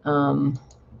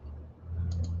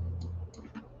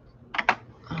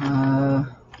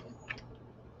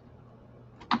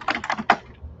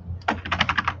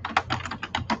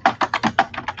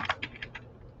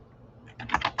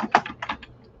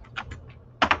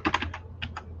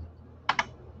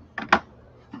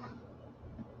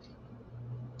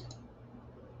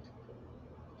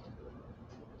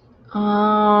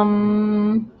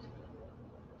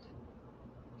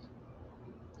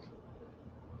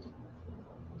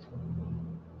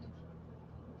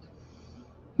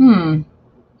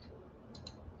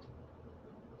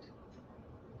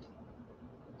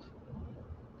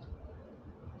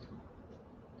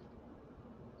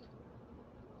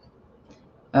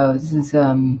 Oh, this is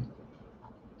so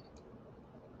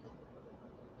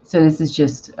this is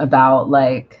just about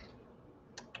like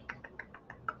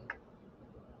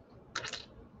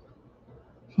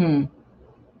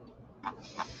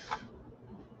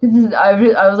This is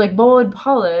I was like Mullein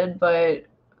pollen, but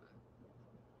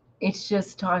it's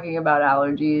just talking about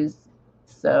allergies.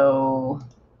 So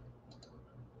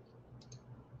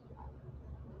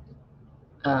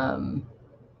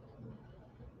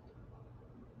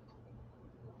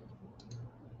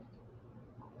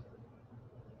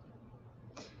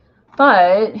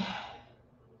but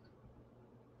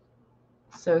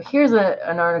so here's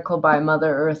an article by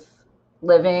Mother Earth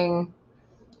Living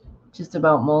just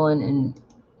about Mullein, and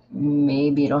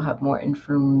maybe it'll have more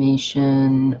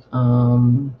information.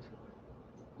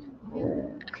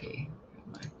 Okay.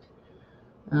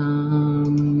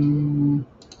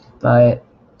 But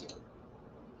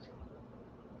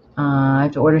I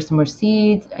have to order some more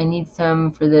seeds. I need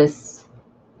some for this,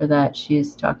 for that.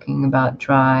 She's talking about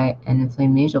dry and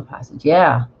inflamed nasal passage.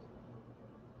 Yeah.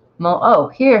 Oh,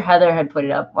 here Heather had put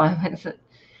it up.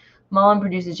 Mullein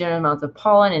produces generous amounts of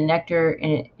pollen and nectar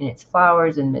in its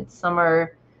flowers in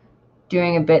midsummer.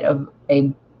 During a bit of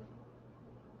a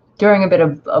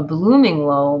blooming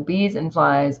lull, bees and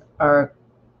flies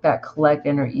that collect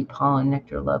and or eat pollen,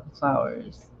 nectar, love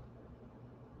flowers.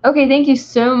 Okay, thank you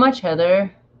so much,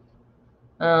 Heather.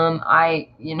 Heather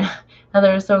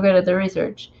is so good at the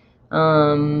research.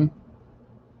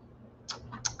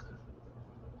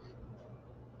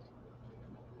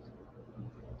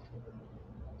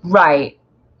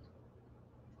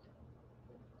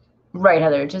 Right,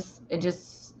 Heather. It just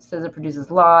says it produces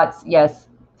lots. Yes,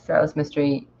 Starless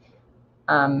Mystery.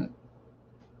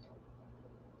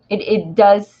 It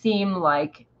does seem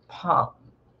like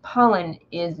pollen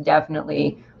is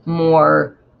definitely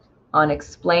more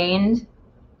unexplained.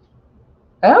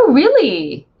 Oh,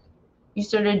 really? You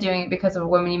started doing it because of a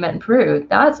woman you met in Peru.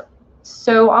 That's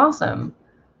so awesome.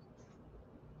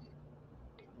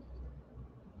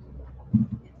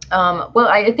 Well,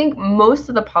 I think most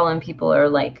of the pollen people are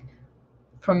like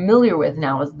familiar with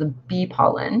now is the bee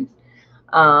pollen.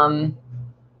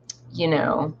 You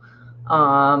know,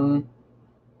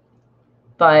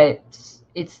 but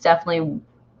it's definitely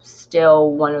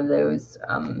still one of those,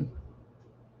 I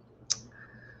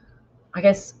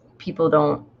guess people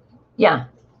don't, yeah,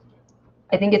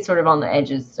 I think it's sort of on the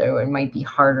edges, so it might be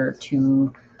harder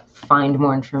to find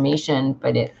more information.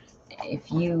 But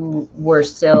if you were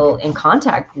still in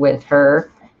contact with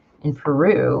her in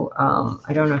Peru,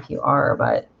 I don't know if you are,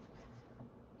 but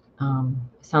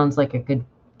sounds like a good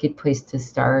place to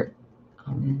start,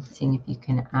 seeing if you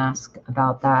can ask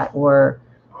about that, or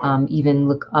even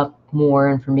look up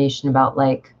more information about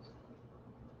like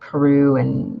Peru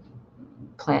and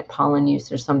plant pollen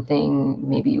use or something.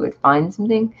 Maybe you would find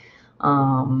something.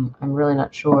 I'm really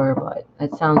not sure, but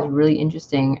that sounds really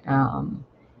interesting.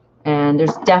 And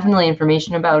there's definitely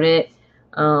information about it.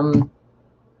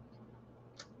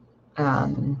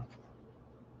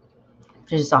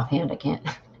 Just offhand, I can't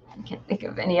think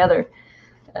of any other.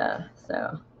 Let's see.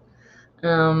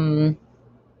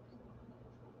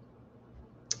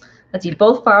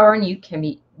 Both flower and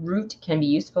root can be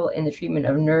useful in the treatment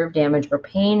of nerve damage or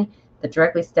pain that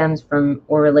directly stems from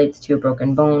or relates to a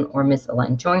broken bone or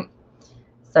misaligned joint,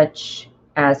 such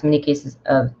as many cases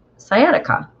of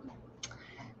sciatica.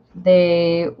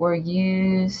 There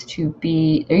used to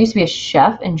be a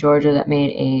chef in Georgia that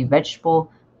made a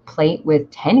vegetable plate with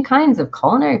 10 kinds of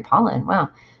culinary pollen. Wow.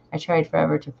 I tried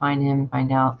forever to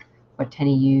find out what 10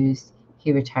 he used.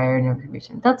 He retired and never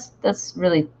returned. That's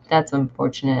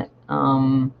unfortunate.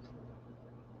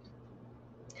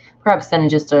 Perhaps then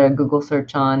just a Google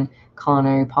search on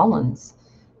culinary pollens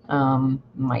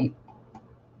might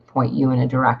point you in a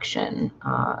direction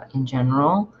in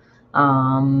general.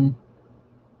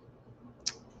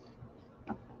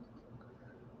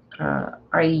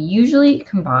 I usually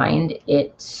combined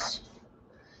it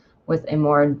with a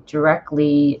more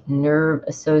directly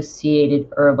nerve-associated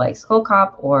herb like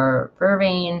skullcop or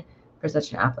vervain for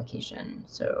such an application.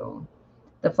 So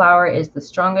the flower is the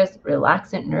strongest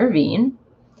relaxant nervine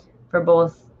for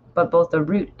both, but both the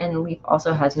root and the leaf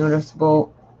also has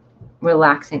noticeable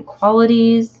relaxant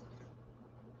qualities.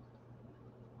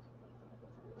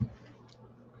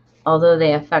 Although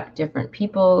they affect different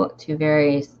people to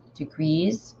various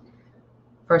degrees.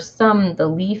 For some, the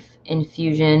leaf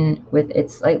infusion with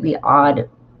its slightly odd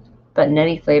but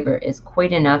nutty flavor is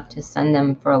quite enough to send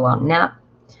them for a long nap,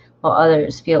 while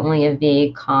others feel only a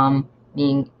vague,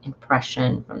 calming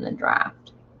impression from the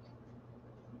draft.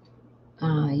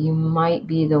 You might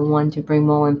be the one to bring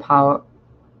Mullein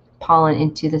pollen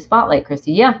into the spotlight,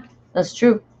 Christy. Yeah, that's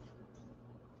true.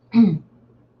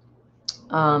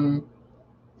 All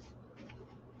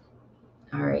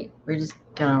right, we're just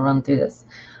gonna run through this.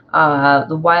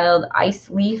 The wild ice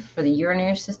leaf for the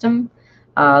urinary system.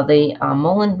 The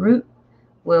mullein root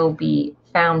will be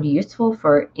found useful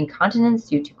for incontinence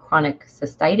due to chronic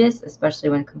cystitis, especially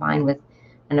when combined with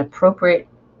an appropriate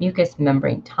mucous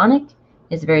membrane tonic.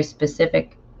 Is very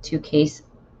specific to case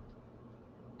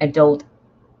adult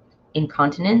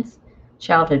incontinence,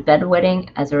 childhood bedwetting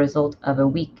as a result of a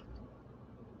weak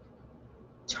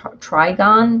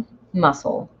trigon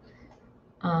muscle.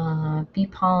 Bee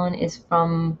pollen is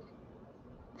from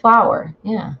flower,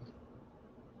 yeah.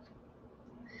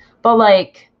 But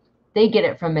like they get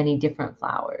it from many different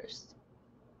flowers.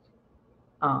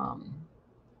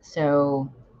 So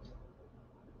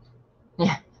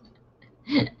yeah.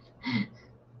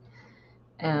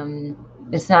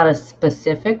 It's not a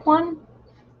specific one,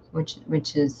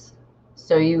 which is,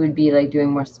 so you would be like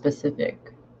doing more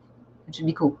specific, which would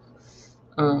be cool.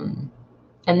 And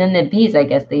then the bees, I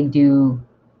guess they do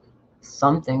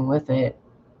something with it.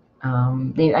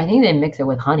 I think they mix it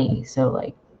with honey. So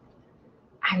like,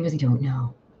 I really don't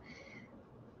know.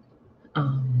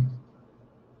 I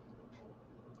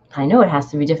know it has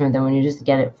to be different than when you just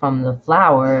get it from the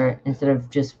flower instead of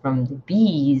just from the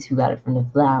bees who got it from the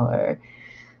flower.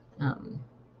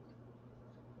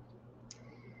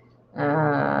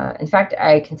 In fact,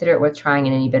 I consider it worth trying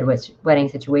in any bedwetting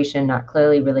situation not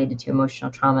clearly related to emotional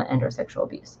trauma and or sexual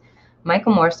abuse.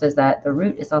 Michael Moore says that the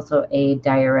root is also a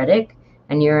diuretic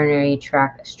and urinary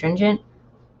tract astringent.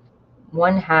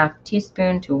 1/2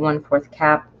 teaspoon to 1/4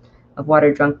 cup of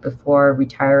water drunk before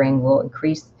retiring will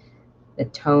increase the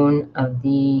tone of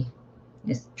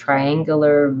this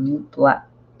triangular root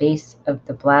base of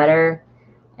the bladder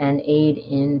and aid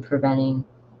in preventing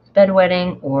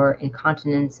bedwetting or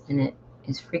incontinence, and it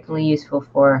is frequently useful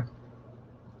for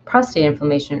prostate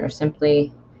inflammation or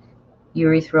simply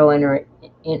urethral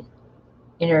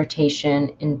irritation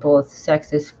in both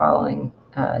sexes following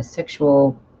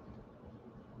sexual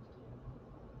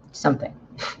something.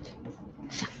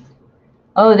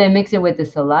 Oh, they mix it with the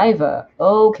saliva.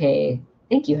 Okay.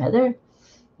 Thank you, Heather.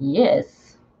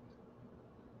 Yes.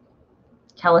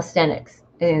 Calisthenics.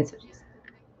 As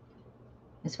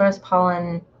far as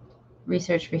pollen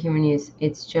research for human use,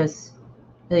 it's just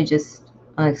really just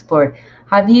unexplored.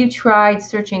 Have you tried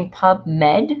searching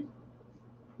PubMed?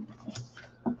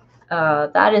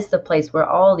 That is the place where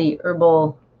all the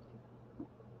herbal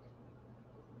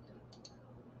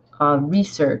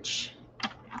research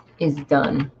is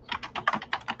done.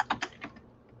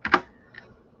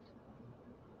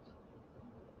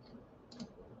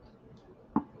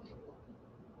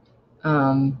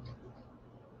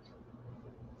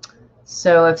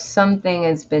 So if something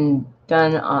has been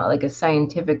done like a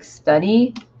scientific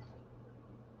study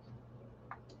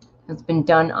has been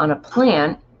done on a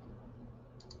plant,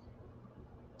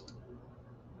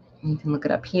 you can look it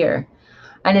up here,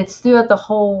 and it's throughout the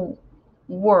whole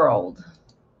world.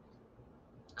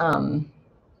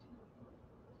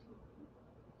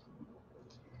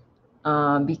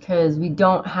 Because we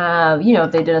don't have, you know,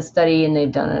 if they did a study and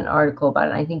they've done an article about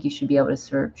it, I think you should be able to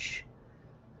search.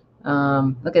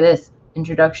 Look at this.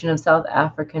 Introduction of South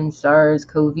African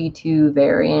SARS-CoV-2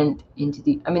 variant into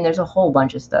the, I mean, there's a whole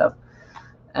bunch of stuff.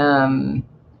 Because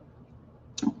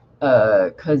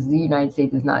the United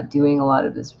States is not doing a lot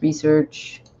of this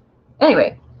research.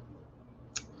 Anyway,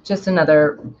 just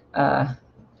another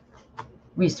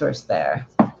resource there.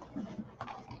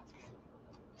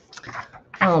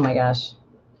 Oh my gosh.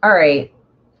 All right.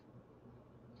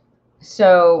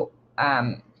 So,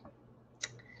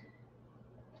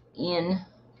 in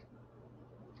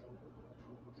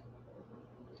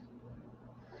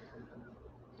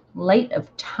light of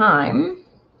time,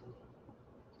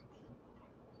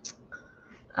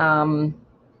 I'm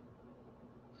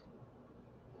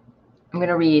going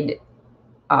to read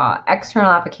external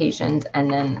applications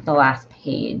and then the last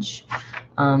page.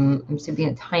 I'm just going to be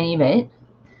a tiny bit.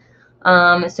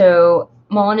 So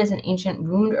mullein is an ancient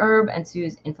wound herb and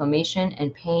soothes inflammation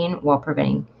and pain while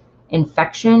preventing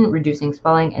infection, reducing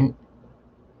swelling, and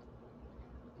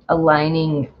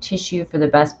aligning tissue for the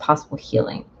best possible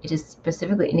healing. It is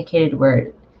specifically indicated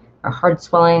where a hard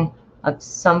swelling of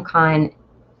some kind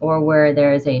or where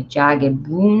there is a jagged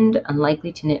wound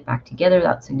unlikely to knit back together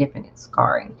without significant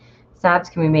scarring. Salves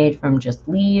can be made from just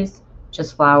leaves,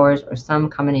 just flowers, or some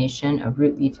combination of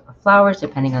root, leaves, or flowers,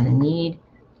 depending on the need.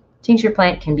 Tincture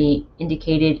plant can be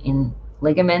indicated in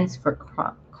ligaments for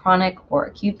chronic or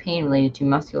acute pain related to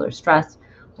muscular stress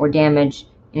or damage,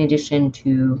 in addition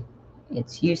to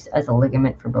its use as a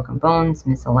ligament for broken bones,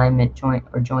 misalignment,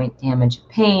 joint damage,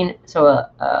 pain. So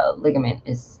a ligament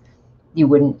is, you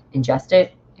wouldn't ingest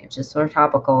it. It's just sort of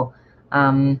topical.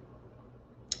 And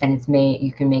it's made,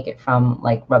 you can make it from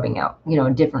like rubbing out, you know,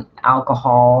 different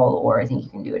alcohol, or I think you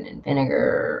can do it in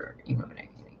vinegar, even vinegar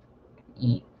you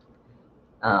eat.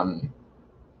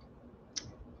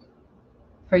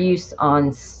 For use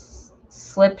on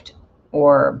slipped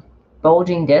or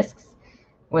bulging discs,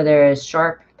 where there is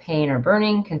sharp pain or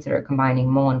burning, consider combining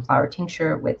mullein flower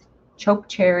tincture with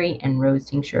chokecherry and rose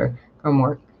tincture for a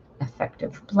more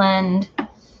effective blend.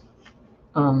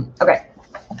 Okay,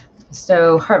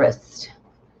 so harvest.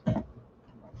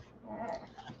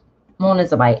 Mullein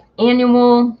is a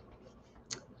biannual,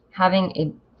 having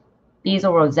a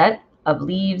basal rosette of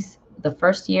leaves the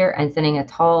first year and sending a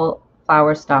tall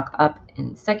flower stalk up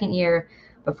in the second year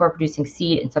before producing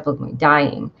seed and subsequently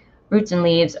dying. Roots and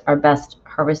leaves are best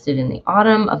harvested in the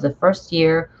autumn of the first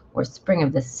year or spring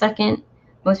of the second.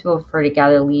 Most people prefer to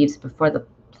gather leaves before the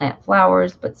plant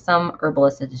flowers, but some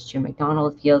herbalists, such as Jim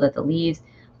McDonald, feel that the leaves of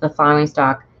the flowering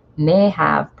stalk may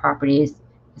have properties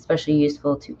especially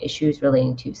useful to issues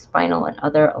relating to spinal and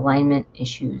other alignment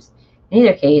issues. In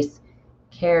either case,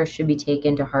 care should be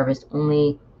taken to harvest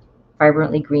only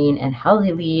vibrantly green and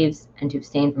healthy leaves and to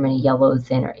abstain from any yellow,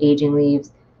 thin, or aging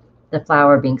leaves. The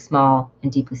flower, being small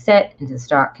and deeply set into the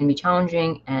stalk, can be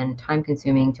challenging and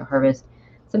time-consuming to harvest.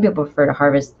 Some people prefer to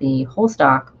harvest the whole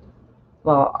stalk,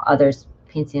 while others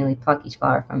painstakingly pluck each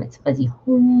flower from its fuzzy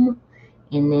home.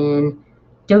 And then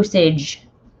dosage: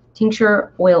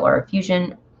 tincture, oil, or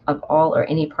infusion of all or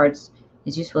any parts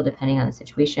is useful depending on the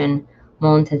situation.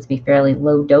 Mullein tends to be fairly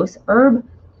low-dose herb.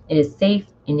 It is safe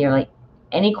in nearly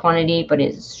any quantity, but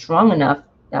it is strong enough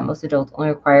that most adults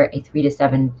only require a 3 to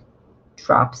 7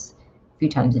 drops a few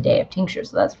times a day of tincture.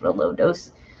 So that's real low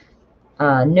dose.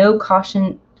 No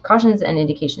cautions and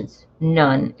indications.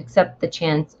 None, except the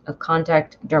chance of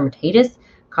contact dermatitis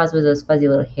caused by those fuzzy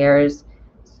little hairs.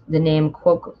 The name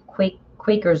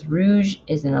Quaker's Rouge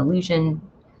is an allusion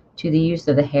to the use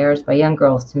of the hairs by young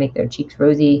girls to make their cheeks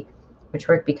rosy, which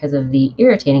work because of the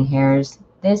irritating hairs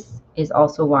This is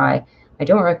also why I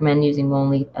don't recommend using mullein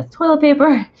leaf as toilet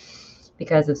paper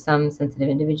because of some sensitive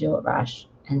individual rash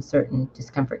and certain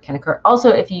discomfort can occur. Also,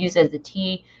 if you use it as a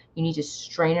tea, you need to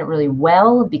strain it really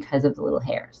well because of the little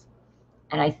hairs.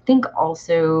 And I think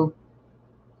also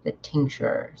the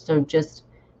tincture. So just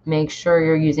make sure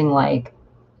you're using like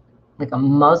a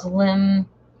muslin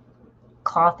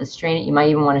cloth to strain it. You might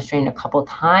even want to strain it a couple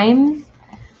times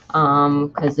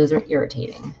because those are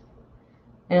irritating.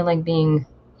 I don't like being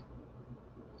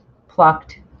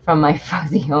plucked from my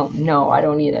fuzzy home. No, I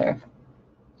don't either.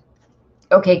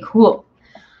 Okay, cool.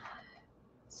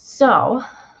 So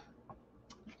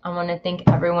I want to thank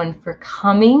everyone for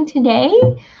coming today.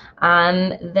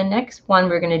 The next one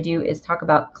we're going to do is talk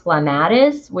about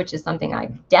clematis, which is something I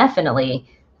definitely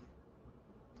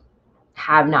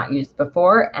have not used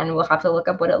before, and we'll have to look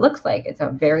up what it looks like. It's a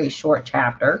very short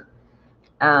chapter.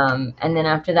 And then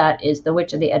after that is The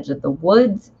Witch of the Edge of the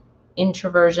Woods,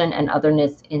 Introversion and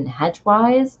Otherness in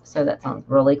Hedgewise. So that sounds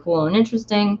really cool and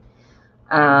interesting.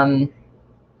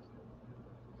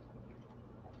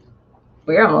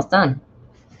 We're almost done.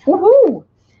 Woohoo!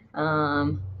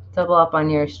 Double up on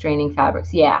your straining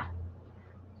fabrics. Yeah.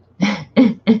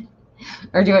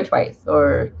 Or do it twice,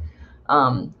 or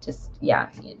just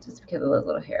because of those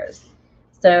little hairs.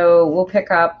 So we'll pick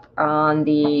up on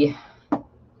the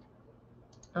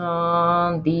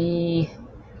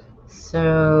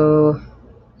so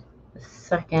the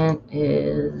second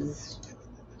is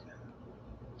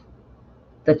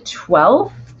the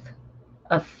 12th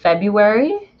of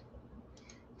February,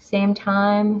 same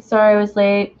time. Sorry I was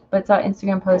late, but saw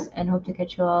Instagram post and hope to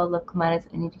catch you all. Love clematis.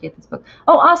 I need to get this book.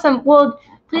 Oh, awesome. Well,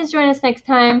 please join us next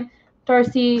time,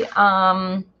 Darcy.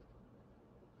 And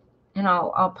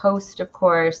I'll post, of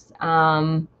course.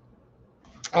 And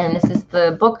this is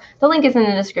the book. The link is in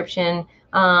the description.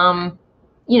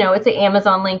 It's an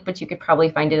Amazon link, but you could probably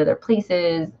find it other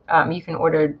places. You can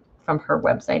order from her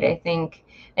website, I think.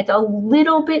 It's a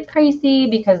little bit pricey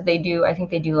because I think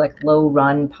they do like low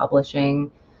run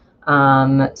publishing.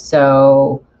 But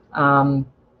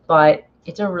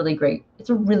it's a really great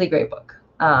book.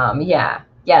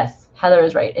 Yes, Heather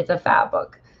is right. It's a fab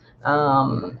book.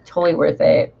 Totally worth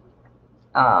it.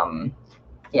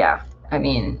 Yeah, I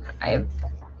mean, I've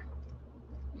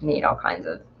made all kinds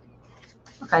of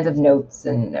notes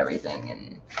and everything,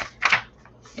 and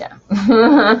yeah.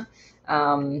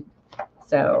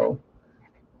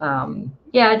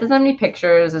 Yeah, it doesn't have any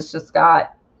pictures. It's just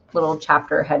got little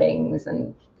chapter headings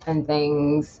and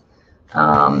things.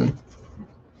 But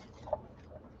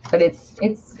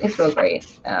it's real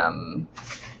great.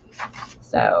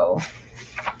 So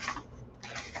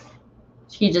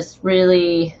she just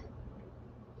really,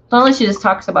 not only she just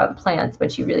talks about the plants,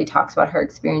 but she really talks about her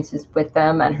experiences with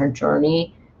them and her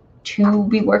journey to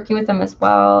be working with them as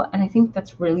well. And I think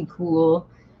that's really cool.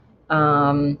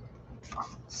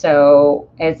 So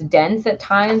it's dense at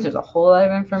times. There's a whole lot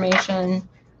of information.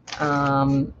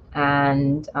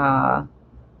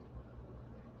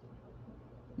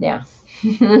 Yeah.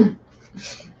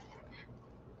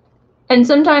 And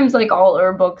sometimes, like all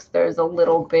herb books, there's a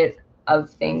little bit of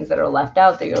things that are left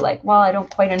out that you're like, well, I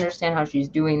don't quite understand how she's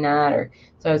doing that. Or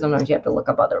so sometimes you have to look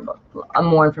up other books,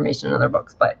 more information in other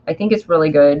books. But I think it's really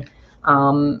good.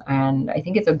 And I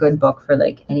think it's a good book for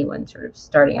like anyone sort of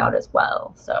starting out as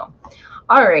well. So,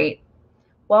 all right.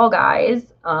 Well,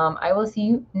 guys, I will see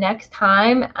you next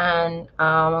time. And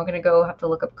I'm going to go have to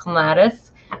look up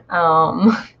clematis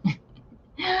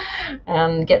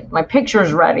and get my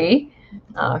pictures ready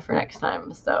for next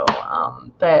time. So,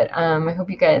 I hope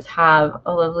you guys have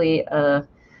a lovely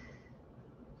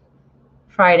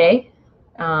Friday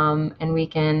and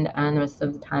weekend and the rest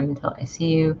of the time until I see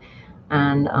you.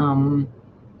 And all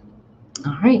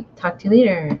right, talk to you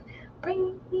later. Bye.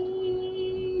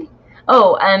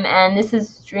 Oh, and this is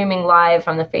streaming live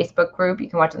from the Facebook group. You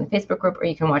can watch it on the Facebook group, or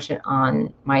you can watch it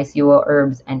on my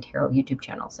Herbs and Tarot YouTube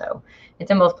channel. So it's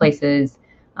in both places.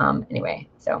 Anyway,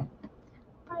 so